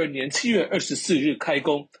2022年7月24日开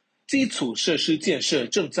工，基础设施建设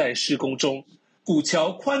正在施工中。古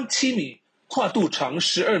桥宽7米，跨度长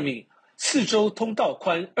12米，四周通道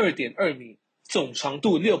宽2.2米，总长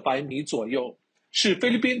度600米左右，是菲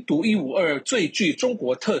律宾独一无二、最具中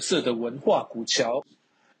国特色的文化古桥。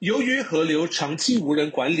由于河流长期无人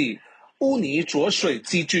管理，污泥浊水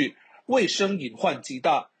积聚，卫生隐患极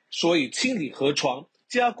大，所以清理河床、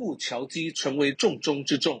加固桥基成为重中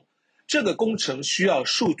之重。这个工程需要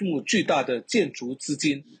数目巨大的建筑资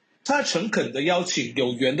金。他诚恳地邀请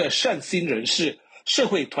有缘的善心人士、社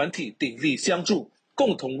会团体鼎力相助，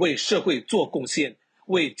共同为社会做贡献，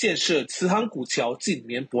为建设慈航古桥尽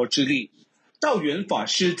绵薄之力。道元法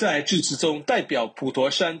师在致辞中代表普陀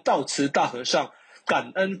山道慈大和尚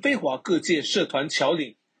感恩非华各界社团侨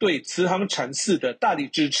领对慈航禅寺的大力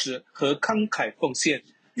支持和慷慨奉献，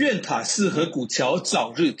愿塔寺和古桥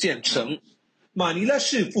早日建成。马尼拉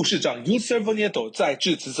市副市长𝗍𝗴𝗲𝗄在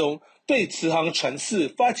致辞中对慈航禅寺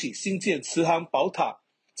发起兴建慈航宝塔、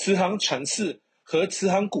慈航禅寺和慈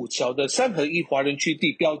航古桥的3合1华人区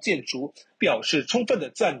地标建筑表示充分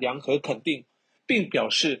的赞扬和肯定，并表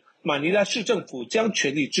示马尼拉市政府将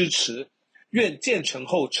全力支持，愿建成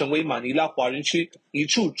后成为马尼拉华人区一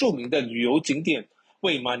处著名的旅游景点，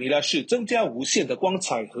为马尼拉市增加无限的光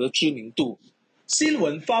彩和知名度。新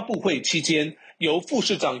闻发布会期间，由副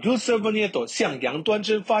市长𝗍𝗴𝗲𝗄向杨端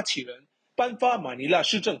珍发起人颁发马尼拉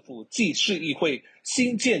市政府暨市议会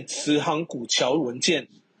新建慈航古桥文件，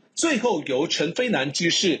最后由陈飞南居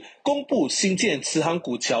士公布新建慈航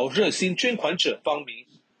古桥热心捐款者方名。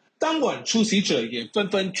当晚出席者也纷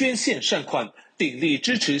纷捐献善款，鼎力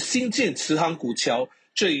支持新建慈航古桥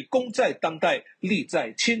这一功在当代、利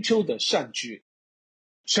在千秋的善举。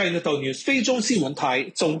Chinatown News 非中新闻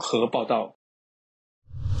台综合报道。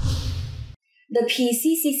The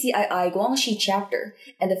PCCCII Guangxi chapter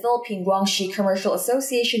and the Philippine Guangxi Commercial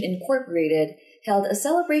Association Incorporated held a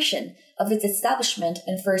celebration of its establishment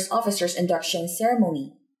and first officers induction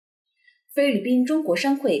ceremony. 菲律宾中国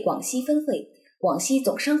商会广西分会、广西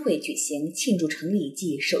总商会举行庆祝成立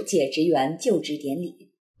暨首届职员就职典礼。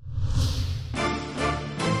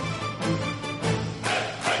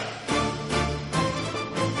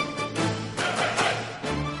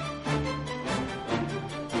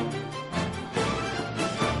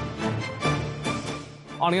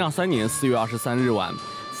2023年4月23日晚，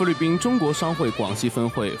菲律宾中国商会广西分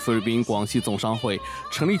会、菲律宾广西总商会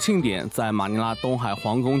成立庆典在马尼拉东海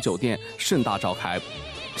皇宫酒店盛大召开，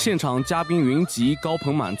现场嘉宾云集，高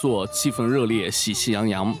朋满座，气氛热烈，喜气洋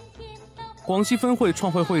洋。广西分会创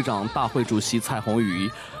会会长、大会主席蔡宏宇，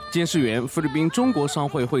监事员菲律宾中国商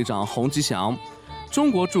会会长洪吉祥，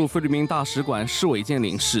中国驻菲律宾大使馆施伟健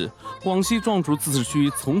领事，广西壮族自治区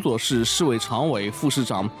从左市市委常委、副市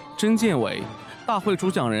长曾建伟。大会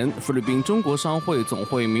主讲人菲律宾中国商会总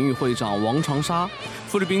会名誉会长王长沙，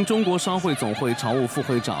菲律宾中国商会总会常务副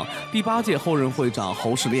会长、第8届后任会长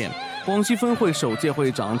𝗺实濂，广西分会首届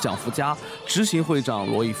会长𝗵𝗻𝗲，执行会长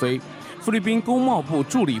罗亦菲，菲律宾工贸部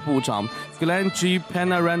助理部长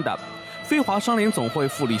𝗍𝗴𝗲𝗄，非华商联总会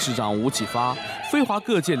副理事长𝗺cie𝗿𝗲，非华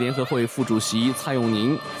各界联合会副主席蔡永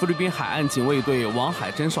宁，菲律宾海岸警卫队王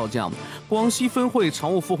海珍少将，广西分会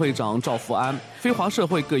常务副会长赵福安，非华社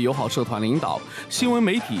会各友好社团领导，新闻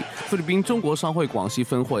媒体，菲律宾中国商会广西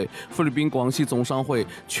分会、菲律宾广西总商会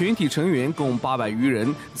全体成员共800余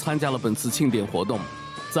人参加了本次庆典活动。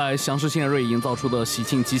在祥狮献瑞营造出的喜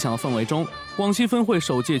庆吉祥的氛围中，广西分会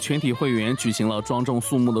首届全体会员举行了庄重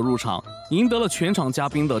肃穆的入场，赢得了全场嘉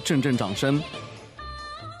宾的阵阵掌声。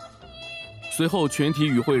随后，全体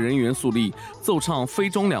与会人员肃立，奏唱非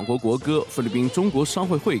中两国国歌、菲律宾中国商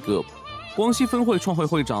会会歌。广西分会创会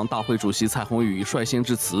会长、大会主席蔡宏宇率先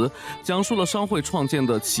致辞，讲述了商会创建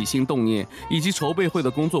的起心动念以及筹备会的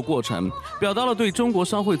工作过程，表达了对中国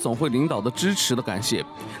商会总会领导的支持的感谢。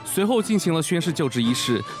随后进行了宣誓就职仪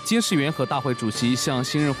式，监事员和大会主席向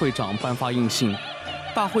新任会长颁发印信。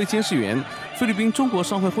大会监事员菲律宾中国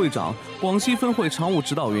商会会长、广西分会常务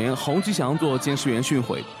指导员洪吉祥做监事员训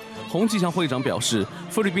诲。洪吉祥会长表示，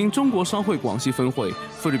菲律宾中国商会广西分会、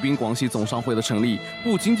菲律宾广西总商会的成立，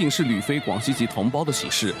不仅仅是旅菲广西籍同胞的喜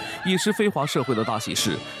事，也是非华社会的大喜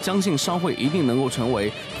事。相信商会一定能够成为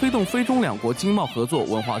推动非中两国经贸合作、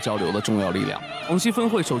文化交流的重要力量。广西分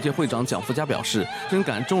会首届会长𝗵𝗻𝗲表示，深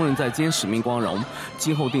感重任在肩，使命光荣，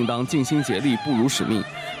今后定当尽心竭力，不辱使命。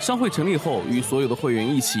商会成立后，与所有的会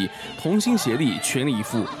员一起同心协力，全力以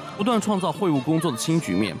赴，不断创造会务工作的新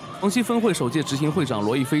局面。广西分会首届执行会长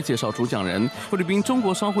罗亦菲介绍主讲人，菲律宾中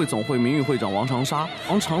国商会总会名誉会长王长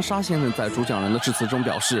沙先生在主讲人的致辞中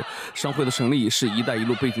表示，商会的成立是“一带一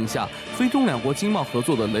路”背景下菲中两国经贸合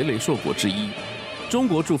作的累累硕果之一。中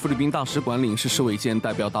国驻菲律宾大使馆领事施伟健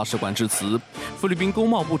代表大使馆致辞，菲律宾工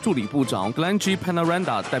贸部助理部长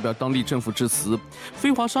𝗵𝗵𝗲𝗄 代表当地政府致辞，菲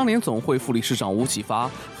华商联总会副理事长𝗵𝗵𝗲𝗲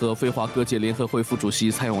和菲华各界联合会副主席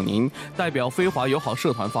蔡永宁代表菲华友好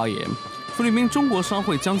社团发言。菲律宾中国商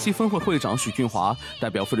会江西分会会长许俊华代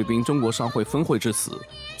表菲律宾中国商会分会致辞。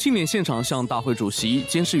庆典现场向大会主席、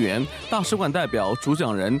监事员、大使馆代表、主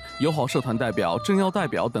讲人、友好社团代表、政要代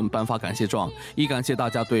表等颁发感谢状，以感谢大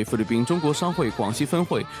家对菲律宾中国商会广西分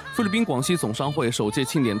会、菲律宾广西总商会首届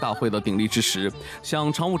庆典大会的鼎力支持，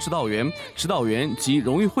向常务指导员及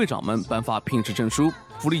荣誉会长们颁发聘致证书。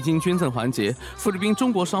福利金捐赠环节，菲律宾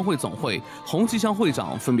中国商会总会洪吉祥会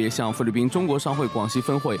长分别向菲律宾中国商会广西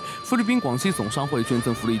分会、菲律宾广西总商会捐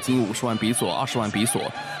赠福利金50万比索、20万比索。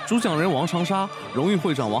主讲人王长沙、荣誉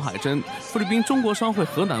会长王海珍、菲律宾中国商会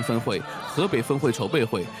河南分会、河北分会筹备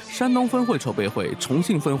会、山东分会筹备会、重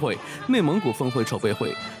庆分会、内蒙古分会筹备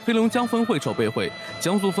会、黑龙江分会筹备会、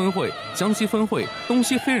江苏分会、江西分会、东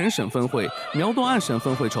西黑人省分会、苗东岸省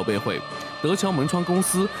分会筹备会。德侨门窗公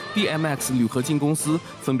司、DMX 铝合金公司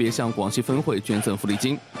分别向广西分会捐赠福利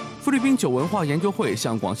金。菲律宾酒文化研究会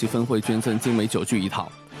向广西分会捐赠精美酒具1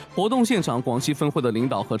套。活动现场，广西分会的领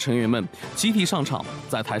导和成员们集体上场，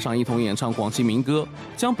在台上一同演唱广西民歌，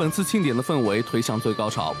将本次庆典的氛围推向最高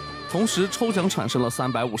潮。同时，抽奖产生了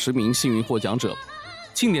350名幸运获奖者。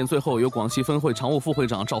庆典最后由广西分会常务副会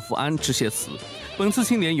长赵福安致谢词。本次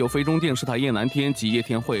庆典由非中电视台叶南天及叶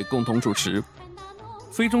天慧共同主持。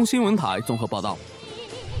非中新闻台综合报道。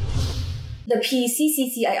The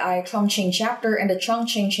PCCCII Chongqing chapter and the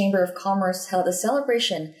Chongqing Chamber of Commerce held a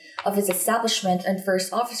celebration of its establishment and first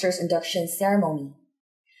officers induction ceremony.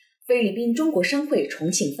 菲律宾中国商会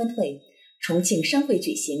重庆分会、重庆商会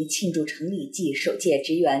举行庆祝成立暨首届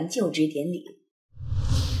职员就职典礼。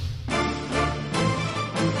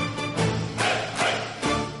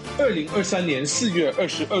2023年4月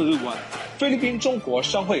22日晚，菲律宾中国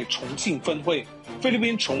商会重庆分会、菲律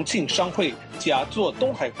宾重庆商会甲座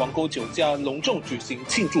东海皇宫酒家隆重举行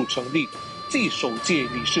庆祝成立暨首届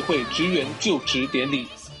理事会职员就职典礼，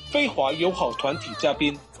菲华友好团体嘉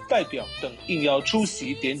宾、代表等应邀出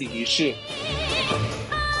席典礼仪式。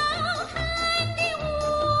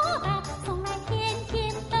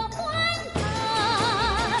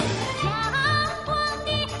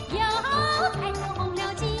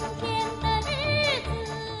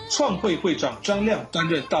创会会长张亮担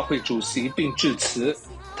任大会主席并致辞。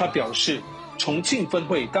他表示，重庆分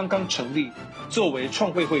会刚刚成立，作为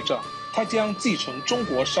创会会长，他将继承中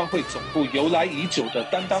国商会总部由来已久的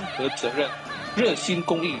担当和责任，热心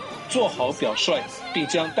公益，做好表率，并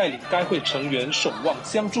将带领该会成员守望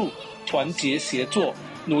相助，团结协作，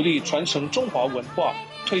努力传承中华文化，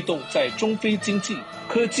推动在中非经济、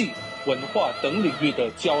科技、文化等领域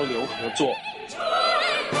的交流合作。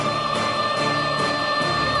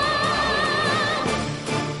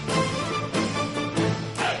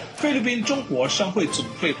菲律宾中国商会总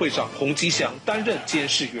会会长洪吉祥担任监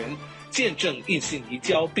事员，见证印信移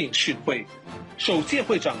交并训会。首届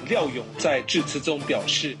会长廖勇在致辞中表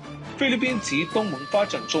示，菲律宾及东盟发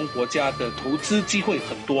展中国家的投资机会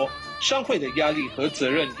很多，商会的压力和责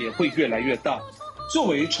任也会越来越大。作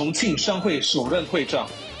为重庆商会首任会长，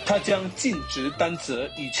他将尽职担责，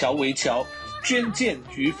以侨为侨，捐建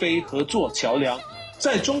渝菲合作桥梁，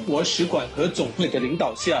在中国使馆和总会的领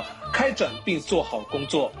导下开展并做好工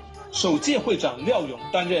作。首届会长廖勇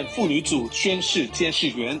担任妇女组宣誓监事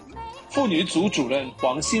员，妇女组主任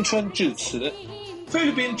黄新春致辞。菲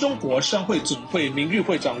律宾中国商会总会名誉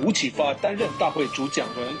会长𝗵𝗵𝗲𝗄担任大会主讲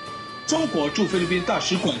人，中国驻菲律宾大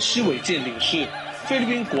使馆施伟健领事、菲律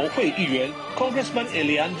宾国会议员 Congressman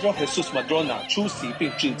Alejandro Jesus Madrona 出席并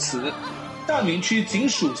致辞。大明区警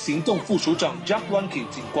署行动副署长 𝗵𝗵𝗲𝗄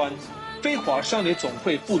警官，菲华商联总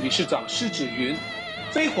会副理事长施芷云，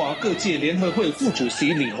菲华各界联合会副主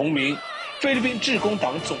席李洪明，菲律宾志工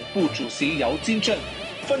党总部主席姚金正，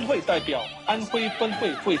分会代表安徽分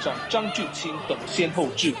会会长张俊清等先后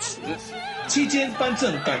致辞。期间颁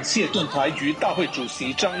赠感谢盾牌于大会主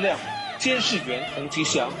席张亮、监事员洪吉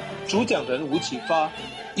祥、主讲人𝗵𝗵𝗲𝗄，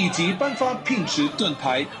以及颁发聘职盾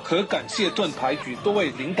牌和感谢盾牌与多位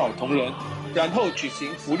领导同仁，然后举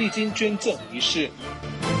行福利金捐赠仪式。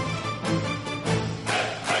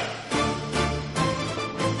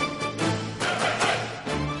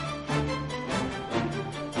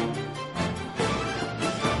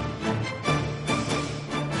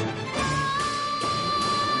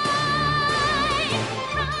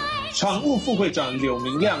常务副会长柳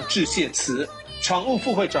明亮致谢词，常务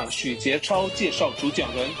副会长许杰超介绍主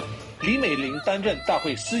讲人，李美玲担任大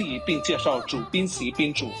会司仪并介绍主宾席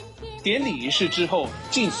宾主。典礼仪式之后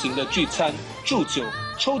进行了聚餐、祝酒、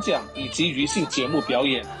抽奖以及娱性节目表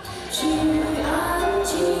演。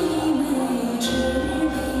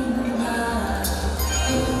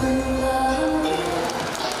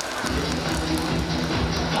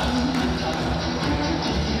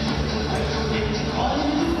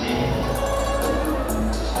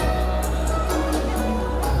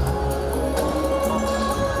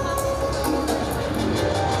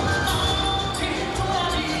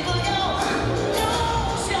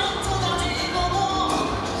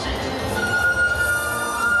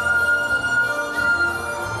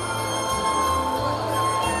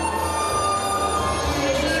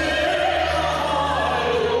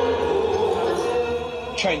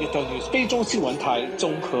Chinatown News 非中新闻台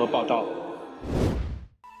综合报道。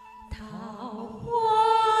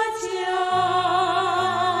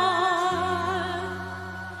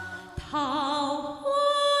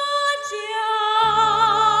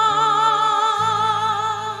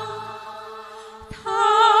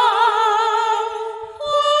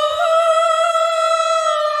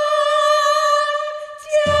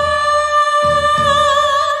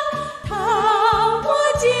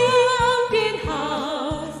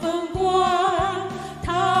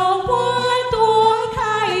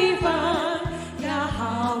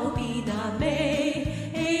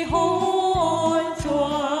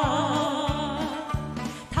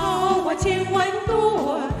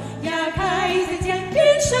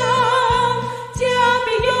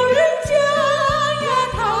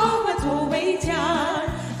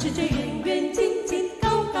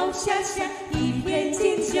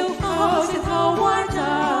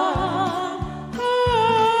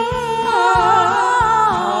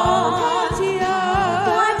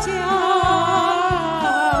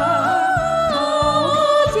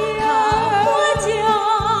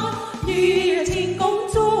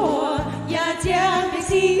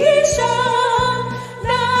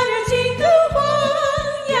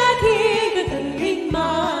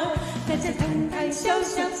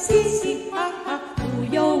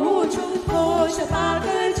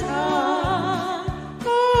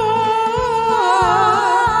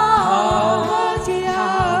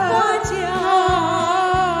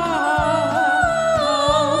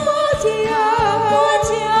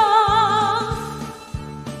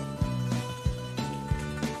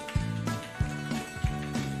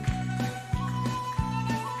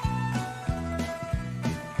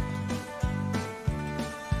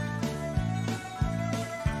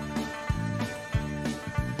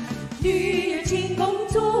女儿勤工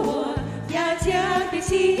作呀，家别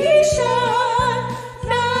牺牲；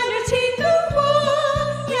男儿勤耕活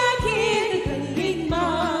呀，铁得耕耘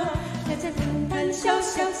忙。大家谈谈笑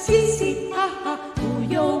笑，嘻嘻哈哈，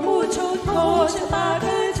无忧无愁，头上把歌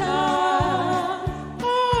唱。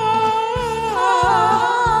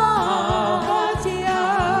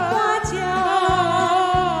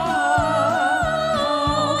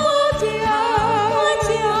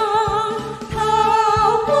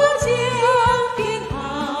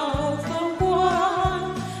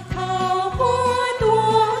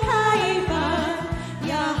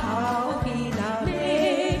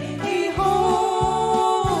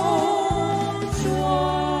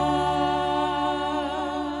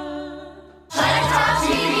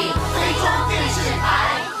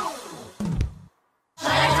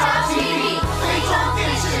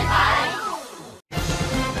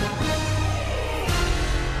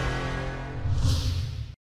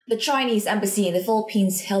The Chinese embassy in the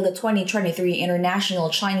Philippines held the 2023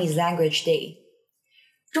 International Chinese Language Day.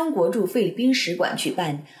 中国驻菲律宾使馆举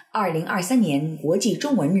办2023年国际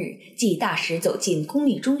中文日暨大使走进公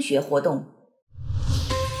立中学活动。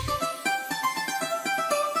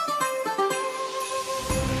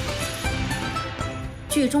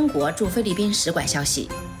据中国驻菲律宾使馆消息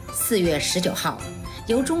，4月19号，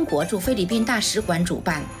由中国驻菲律宾大使馆主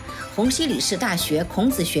办，虹吸理事大学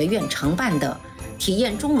孔子学院承办的体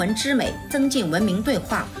验中文之美，增进文明对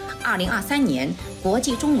话2023年国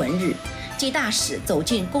际中文日暨大使走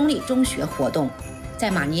进公立中学活动，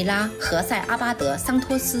在马尼拉何塞阿巴德桑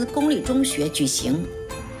托斯公立中学举行。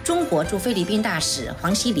中国驻菲律宾大使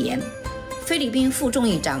黄希濂、菲律宾副众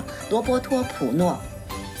议长罗伯托普诺、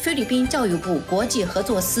菲律宾教育部国际合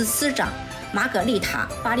作司司长玛格丽塔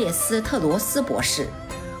·巴列斯特罗斯博士、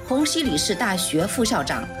虹吸理事大学副校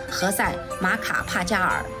长何塞马卡帕加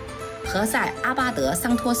尔、何塞阿巴德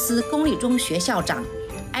桑托斯公立中学校长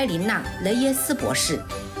埃琳娜·雷耶斯博士、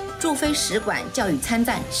驻菲使馆教育参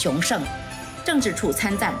赞熊胜、政治处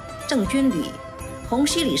参赞郑君履、虹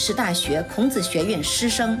吸里市大学孔子学院师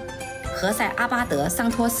生、何塞阿巴德桑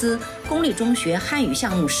托斯公立中学汉语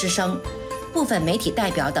项目师生、部分媒体代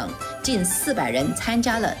表等近400人参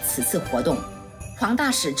加了此次活动。黄大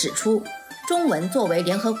使指出，中文作为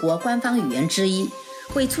联合国官方语言之一，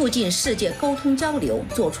为促进世界沟通交流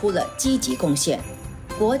做出了积极贡献。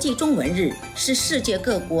国际中文日是世界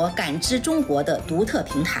各国感知中国的独特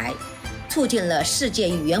平台，促进了世界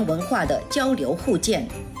语言文化的交流互鉴。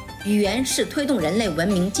语言是推动人类文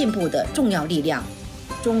明进步的重要力量。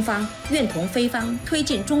中方愿同非方推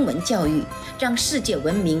进中文教育，让世界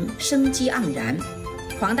文明生机盎然。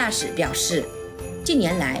黄大使表示，近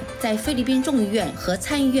年来在菲律宾众议院和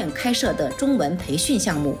参议院开设的中文培训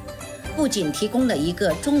项目，不仅提供了一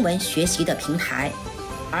个中文学习的平台，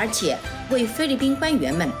而且为菲律宾官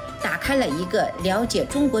员们打开了一个了解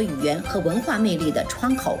中国语言和文化魅力的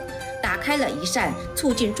窗口，打开了一扇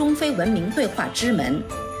促进中菲文明对话之门。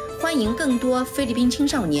欢迎更多菲律宾青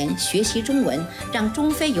少年学习中文，让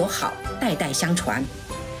中菲友好代代相传。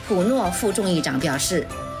普诺副众议长表示，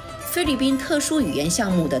菲律宾特殊语言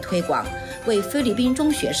项目的推广，为菲律宾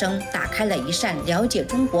中学生打开了一扇了解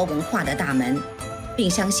中国文化的大门，并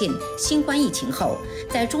相信新冠疫情后，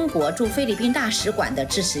在中国驻菲律宾大使馆的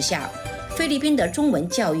支持下，菲律宾的中文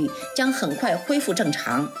教育将很快恢复正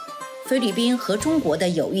常，菲律宾和中国的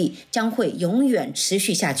友谊将会永远持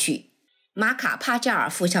续下去。马卡帕加尔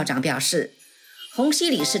副校长表示，虹吸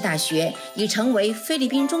里市大学已成为菲律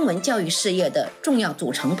宾中文教育事业的重要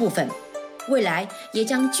组成部分，未来也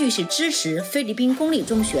将继续支持菲律宾公立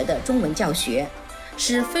中学的中文教学，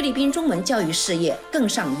使菲律宾中文教育事业更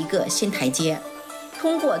上一个新台阶。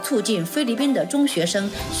通过促进菲律宾的中学生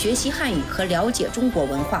学习汉语和了解中国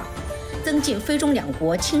文化，增进菲中两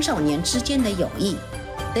国青少年之间的友谊。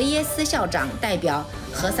德耶斯校长代表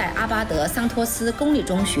何塞阿巴德桑托斯公立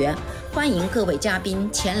中学欢迎各位嘉宾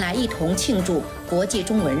前来一同庆祝国际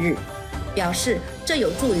中文日，表示这有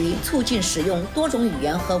助于促进使用多种语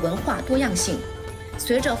言和文化多样性。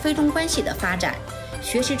随着菲中关系的发展，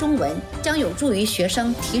学习中文将有助于学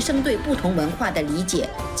生提升对不同文化的理解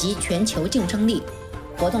及全球竞争力。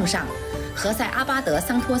活动上，何塞阿巴德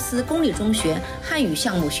桑托斯公立中学汉语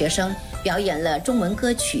项目学生表演了中文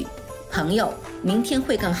歌曲《朋友，明天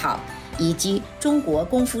会更好》以及《中国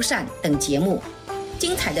功夫扇》等节目。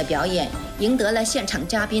精彩的表演赢得了现场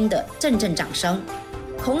嘉宾的阵阵掌声。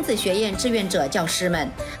孔子学院志愿者教师们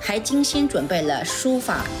还精心准备了书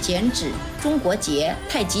法、剪纸、中国结、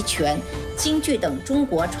太极拳、京剧等中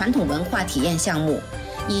国传统文化体验项目，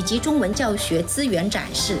以及中文教学资源展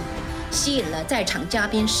示，吸引了在场嘉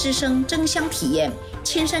宾师生争相体验，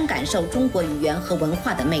亲身感受中国语言和文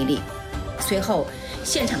化的魅力。随后，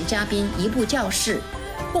现场嘉宾移步教室，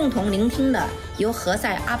共同聆听了由何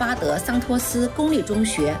塞阿巴德桑托斯公立中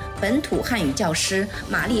学本土汉语教师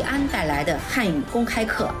玛丽安带来的汉语公开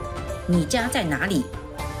课。你家在哪里？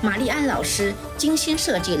玛丽安老师精心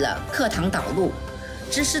设计了课堂导录、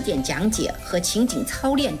知识点讲解和情景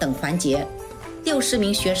操练等环节，60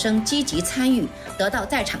名学生积极参与，得到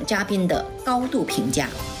在场嘉宾的高度评价。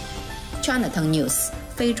Chinatown News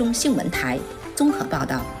非中新闻台综合报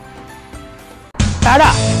道。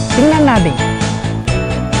Tara, tingnan natin.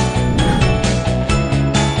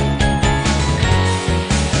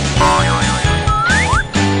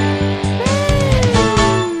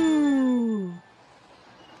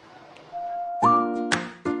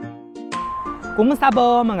 Kumusta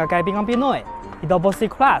po mga kaibigang Pinoy? Ito po si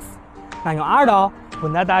Class. Ngayong araw,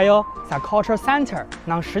 punta tayo sa Culture Center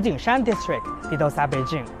ng 𝗵𝗵 District dito sa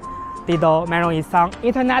Beijing. Dito mayroong isang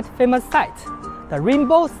internet famous site, the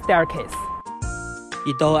Rainbow Staircase.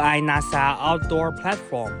 Ito ay nasa outdoor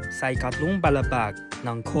platform sa ikatlong balabag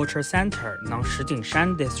ng Culture Center ng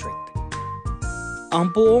𝗵𝗵 District. Ang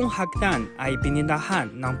buong hagdan ay binindahan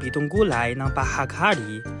ng 7 gulay ng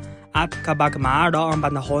bahaghari at kapag maaraw ang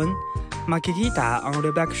panahon, makikita ang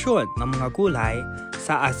refleksyon ng mga gulay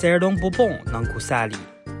sa aserong bubong ng gusali.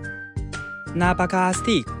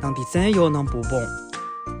 Napakaastig ng disenyo ng bubong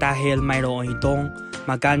dahil mayroon itong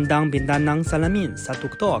magandang bintanang salamin sa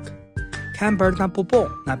tuktok, cambered na bubong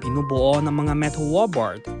na binubuo ng mga metal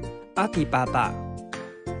wallboard at ibaba.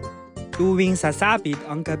 Tuwing sasapit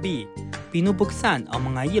ang gabi, binubuksan ang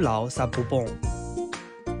mga ilaw sa bubong.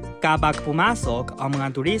 Kapag pumasok ang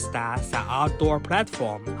mga turista sa outdoor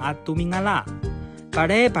platform at tumingala,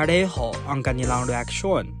 pare-pareho ang kanilang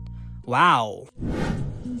reaksyon. Wow!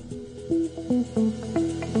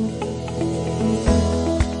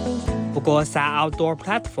 Bukod sa outdoor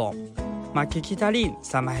platform, makikita rin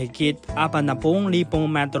sa mahigit 40,000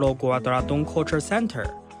 metro kwadratong culture center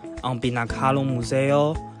ang pinaghalong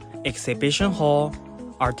museo, exhibition hall,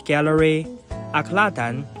 art gallery,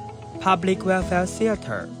 aklatan, Public Welfare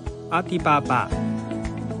Theatre 𝗟𝗶𝗸𝗲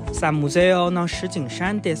sa museo ng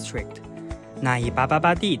Shijingsan District na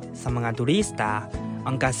ipapabatid sa mga turista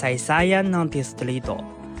ang kasaysayan ng distrito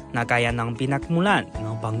na gaya ng pinagmulan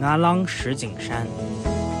ng pangalang Shijingsan.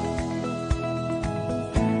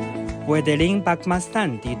 Pwede ring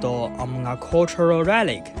pagmasdan dito ang mga cultural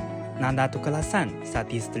relic na natuklasan sa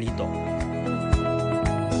distrito.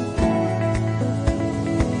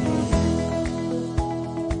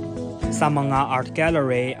 Sa mga art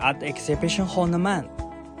gallery at exhibition hall naman,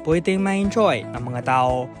 pwedeng ma-enjoy ng mga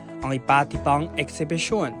tao ang iba't ibang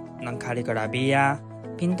exhibition ng kaligrafiya,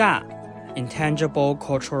 pinta, intangible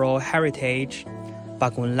cultural heritage,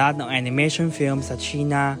 pagunlad ng animation film sa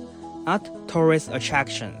China, at tourist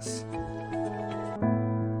attractions.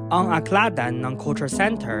 Ang akladan ng Culture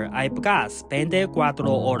Center ay bukas 24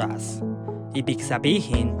 oras. Ibig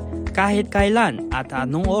sabihin, kahit kailan at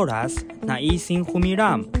anong oras naising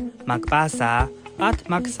humiram, magbasa at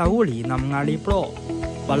magsauli ng mga libro,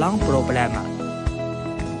 walang problema.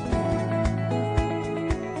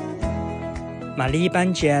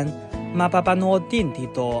 Maliban dyan, mapapanood din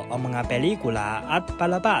dito ang mga pelikula at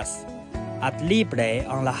palabas, at libre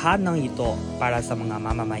ang lahat ng ito para sa mga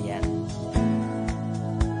mamamayan.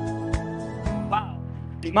 Wow!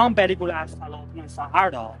 5 pelikula sa loob ng isang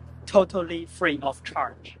araw, totally free of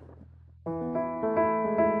charge.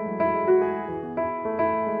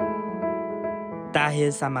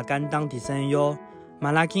 Dahil sa magandang disenyo,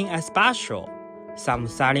 malaking espasyo,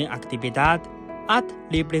 samsaring aktibidad at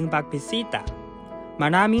libreng pagbisita,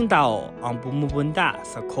 maraming tao ang pumupunta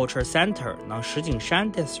sa Culture Center ng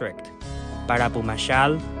Shijingsan District para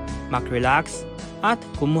pumasyal, mag-relax at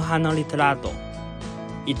kumuha ng litrato.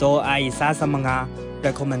 Ito ay isa sa mga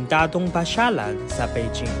rekomendadong pasyalan sa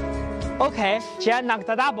Beijing. Okay, diyan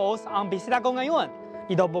nagtatapos ang bisita ko ngayon.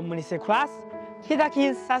 Ito po muli si Class.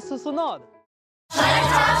 Kita-kits sa susunod.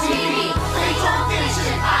 Chinatown TV 最中电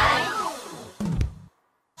视台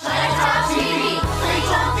Chinatown TV 最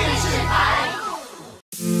中电视台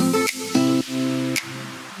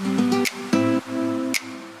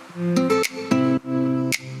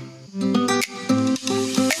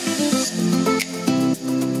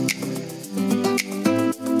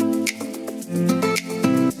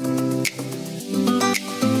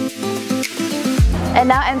And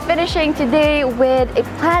now I'm finishing today with a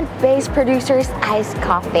plant-based producer's iced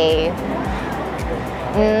coffee.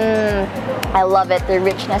 I love it, the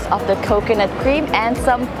richness of the coconut cream and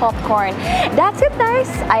some popcorn. That's it, guys.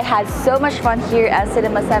 I had so much fun here at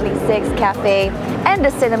Ch13 Café and the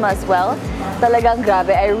cinema as well. Talagang grabe.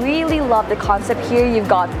 I really love the concept here. You've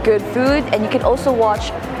got good food and you can also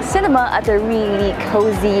watch cinema at a really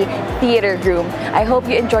cozy theater room. I hope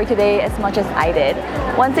you enjoyed today as much as I did.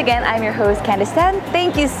 Once again, I'm your host, Candice Tan.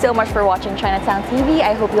 Thank you so much for watching Chinatown TV.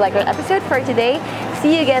 I hope you liked our episode for today.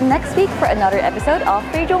 See you again next week for another episode of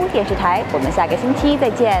最中电视台。我们下个星期再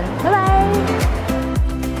见，拜拜。